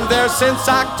has been there since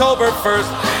October 1st.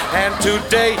 And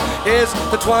today is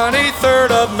the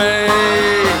 23rd of May.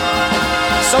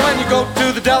 So when you go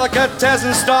to the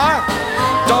delicatessen store,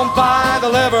 don't buy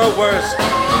the liverwurst.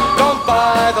 Don't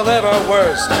buy the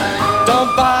liverwurst.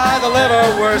 Don't buy the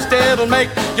liverwurst. It'll make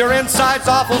your insides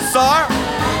awful sore.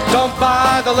 Don't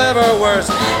buy the liverwurst.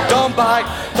 Don't buy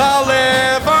the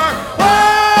liverwurst.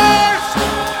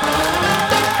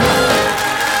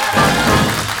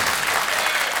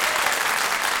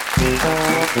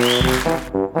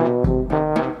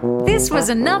 This was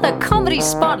another Comedy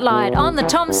Spotlight on the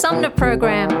Tom Sumner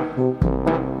Program.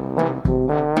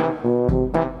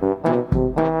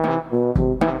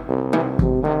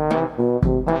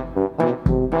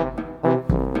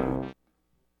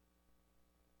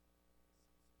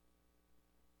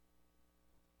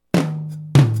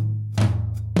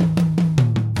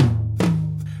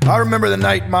 I remember the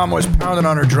night Mom was pounding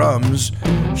on her drums.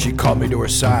 She called me to her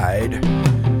side.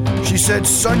 She said,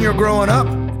 "Son, you're growing up.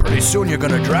 Pretty soon you're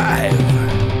gonna drive."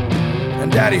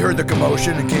 And Daddy heard the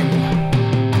commotion and came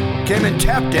came in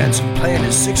tap dancing, playing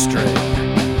his 6th string.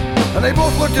 And they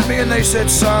both looked at me and they said,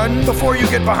 son, before you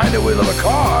get behind the wheel of a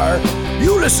car,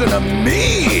 you listen to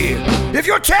me. If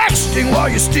you're texting while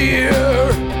you steer,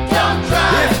 don't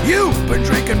drive. If you've been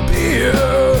drinking beer,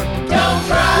 don't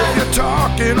drive. If you're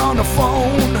talking on the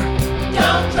phone,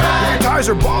 don't drive. If your tires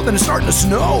are bald and it's starting to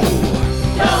snow,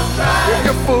 don't drive. If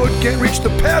your foot can't reach the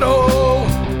pedal,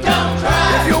 don't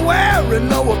drive. If you're wearing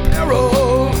no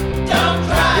apparel, don't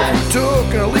drive. If you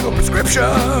took an illegal prescription,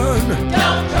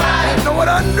 don't drive. And no one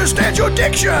understands your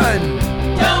diction,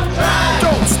 don't drive.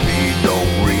 Don't speed,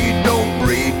 don't read, don't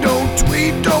breathe, don't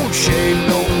tweet, don't shave,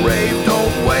 don't rave,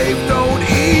 don't wave, don't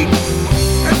eat,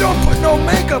 and don't put no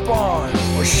makeup on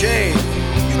or shave.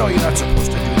 You know you're not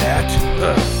supposed to do that.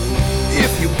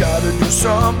 If you gotta do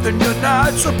something you're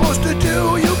not supposed to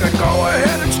do, you can go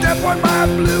ahead and step on my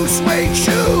blue suede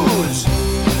shoes.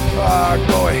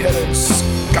 Go ahead and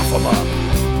scuff them up.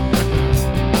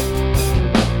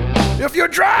 If you're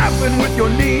driving with your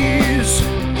knees,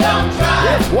 don't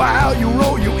drive. If while you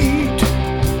roll you eat,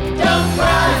 don't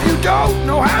drive. If you don't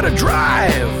know how to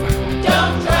drive,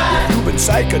 don't drive. If you've been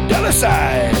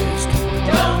psychedelicized,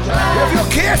 don't drive. If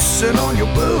you're kissing on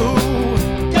your boo,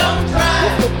 don't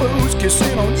drive. If the boo's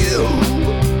kissing on you,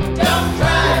 don't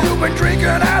drive. If you've been drinking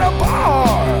at a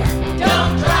bar,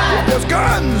 don't drive. If there's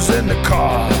guns in the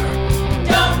car,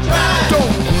 don't drive.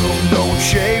 Don't groom, don't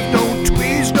shave, don't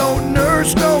tweeze, don't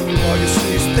nurse, don't plug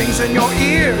these things in your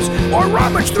ears or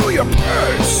rummage through your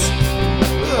purse.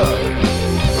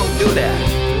 Don't do that.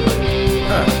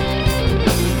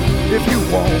 If you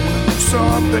won't do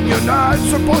something you're not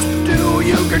supposed to do,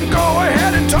 you can go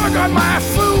ahead and tug on my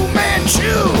Fu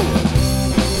Manchu.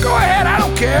 Go ahead, I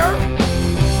don't care.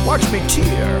 Watch me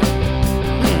tear.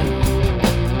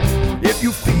 If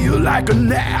you feel like a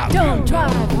nap, don't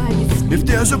drive while you sleep. If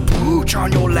there's a pooch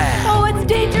on your lap, oh, it's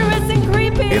dangerous and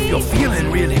creepy. If you're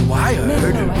feeling really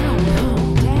wired,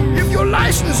 if your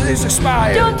license is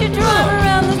expired, don't you drive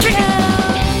around the town.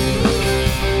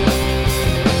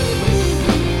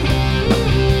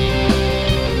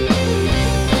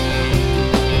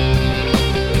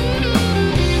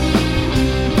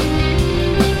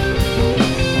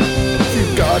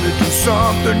 Gotta do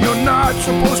something you're not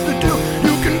supposed to do,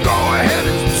 you can go ahead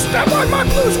and step on my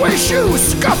blue suede shoes,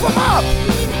 scuff them up,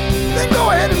 then go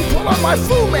ahead and pull on my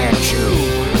Fu Manchu.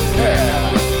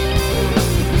 Yeah.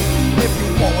 If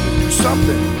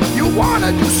you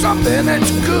wanna do something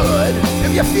that's good,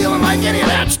 if you're feeling like any of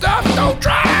that stuff, don't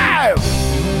drive.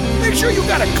 Make sure you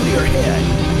got a clear head.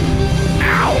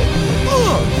 Ow.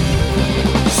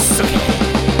 Suck it.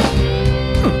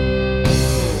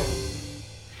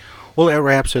 Well, that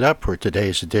wraps it up for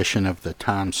today's edition of the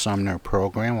Tom Sumner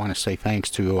program. I want to say thanks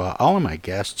to all of my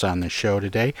guests on the show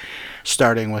today,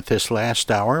 starting with this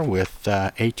last hour with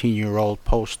 18-year-old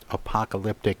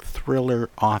post-apocalyptic thriller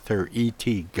author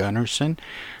E.T. Gunnarson,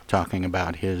 talking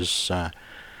about his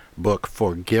book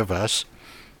Forgive Us,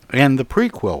 and the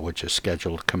prequel, which is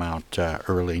scheduled to come out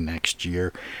early next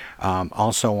year.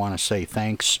 Also want to say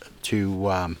thanks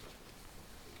to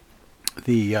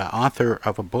the author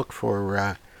of a book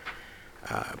for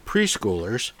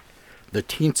preschoolers, the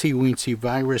Teensy Weensy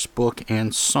Virus Book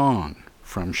and Song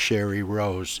from Sherry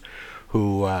Rose,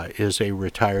 who is a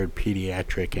retired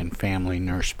pediatric and family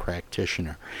nurse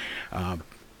practitioner.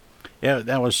 Yeah,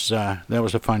 that was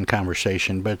a fun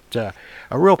conversation, but a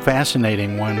real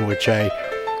fascinating one, which I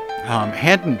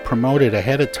hadn't promoted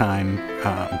ahead of time.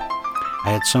 I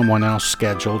had someone else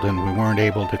scheduled and we weren't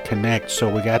able to connect, so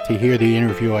we got to hear the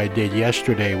interview I did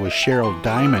yesterday with Cheryl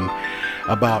Diamond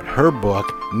about her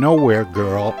book, Nowhere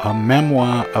Girl, a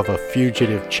memoir of a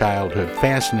fugitive childhood.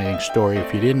 Fascinating story.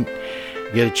 If you didn't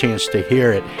get a chance to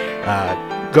hear it,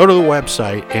 go to the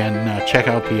website and check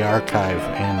out the archive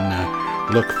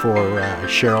and look for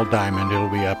Cheryl Diamond. It'll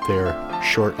be up there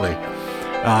shortly.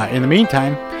 In the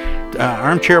meantime,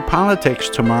 Armchair Politics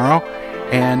tomorrow,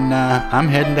 and I'm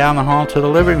heading down the hall to the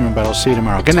living room, but I'll see you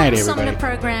tomorrow. Good night, everybody. The Sumner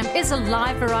program is a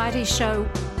live variety show.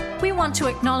 We want to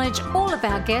acknowledge all of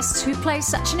our guests who play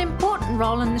such an important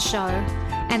role in the show,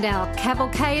 and our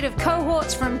cavalcade of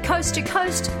cohorts from coast to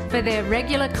coast for their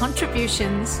regular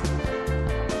contributions.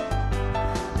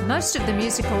 Most of the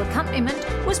musical accompaniment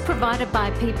was provided by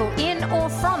people in or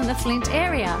from the Flint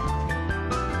area.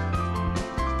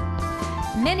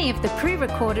 Many of the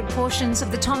pre-recorded portions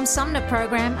of the Tom Sumner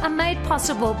program are made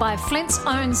possible by Flint's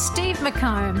own Steve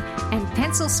McComb and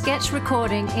Pencil Sketch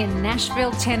Recording in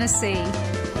Nashville, Tennessee.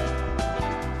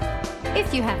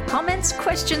 If you have comments,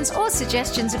 questions, or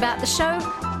suggestions about the show,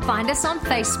 find us on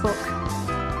Facebook.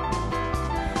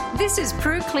 This is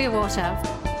Prue Clearwater.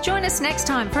 Join us next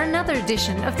time for another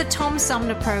edition of the Tom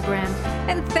Sumner Program.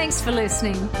 And thanks for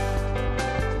listening.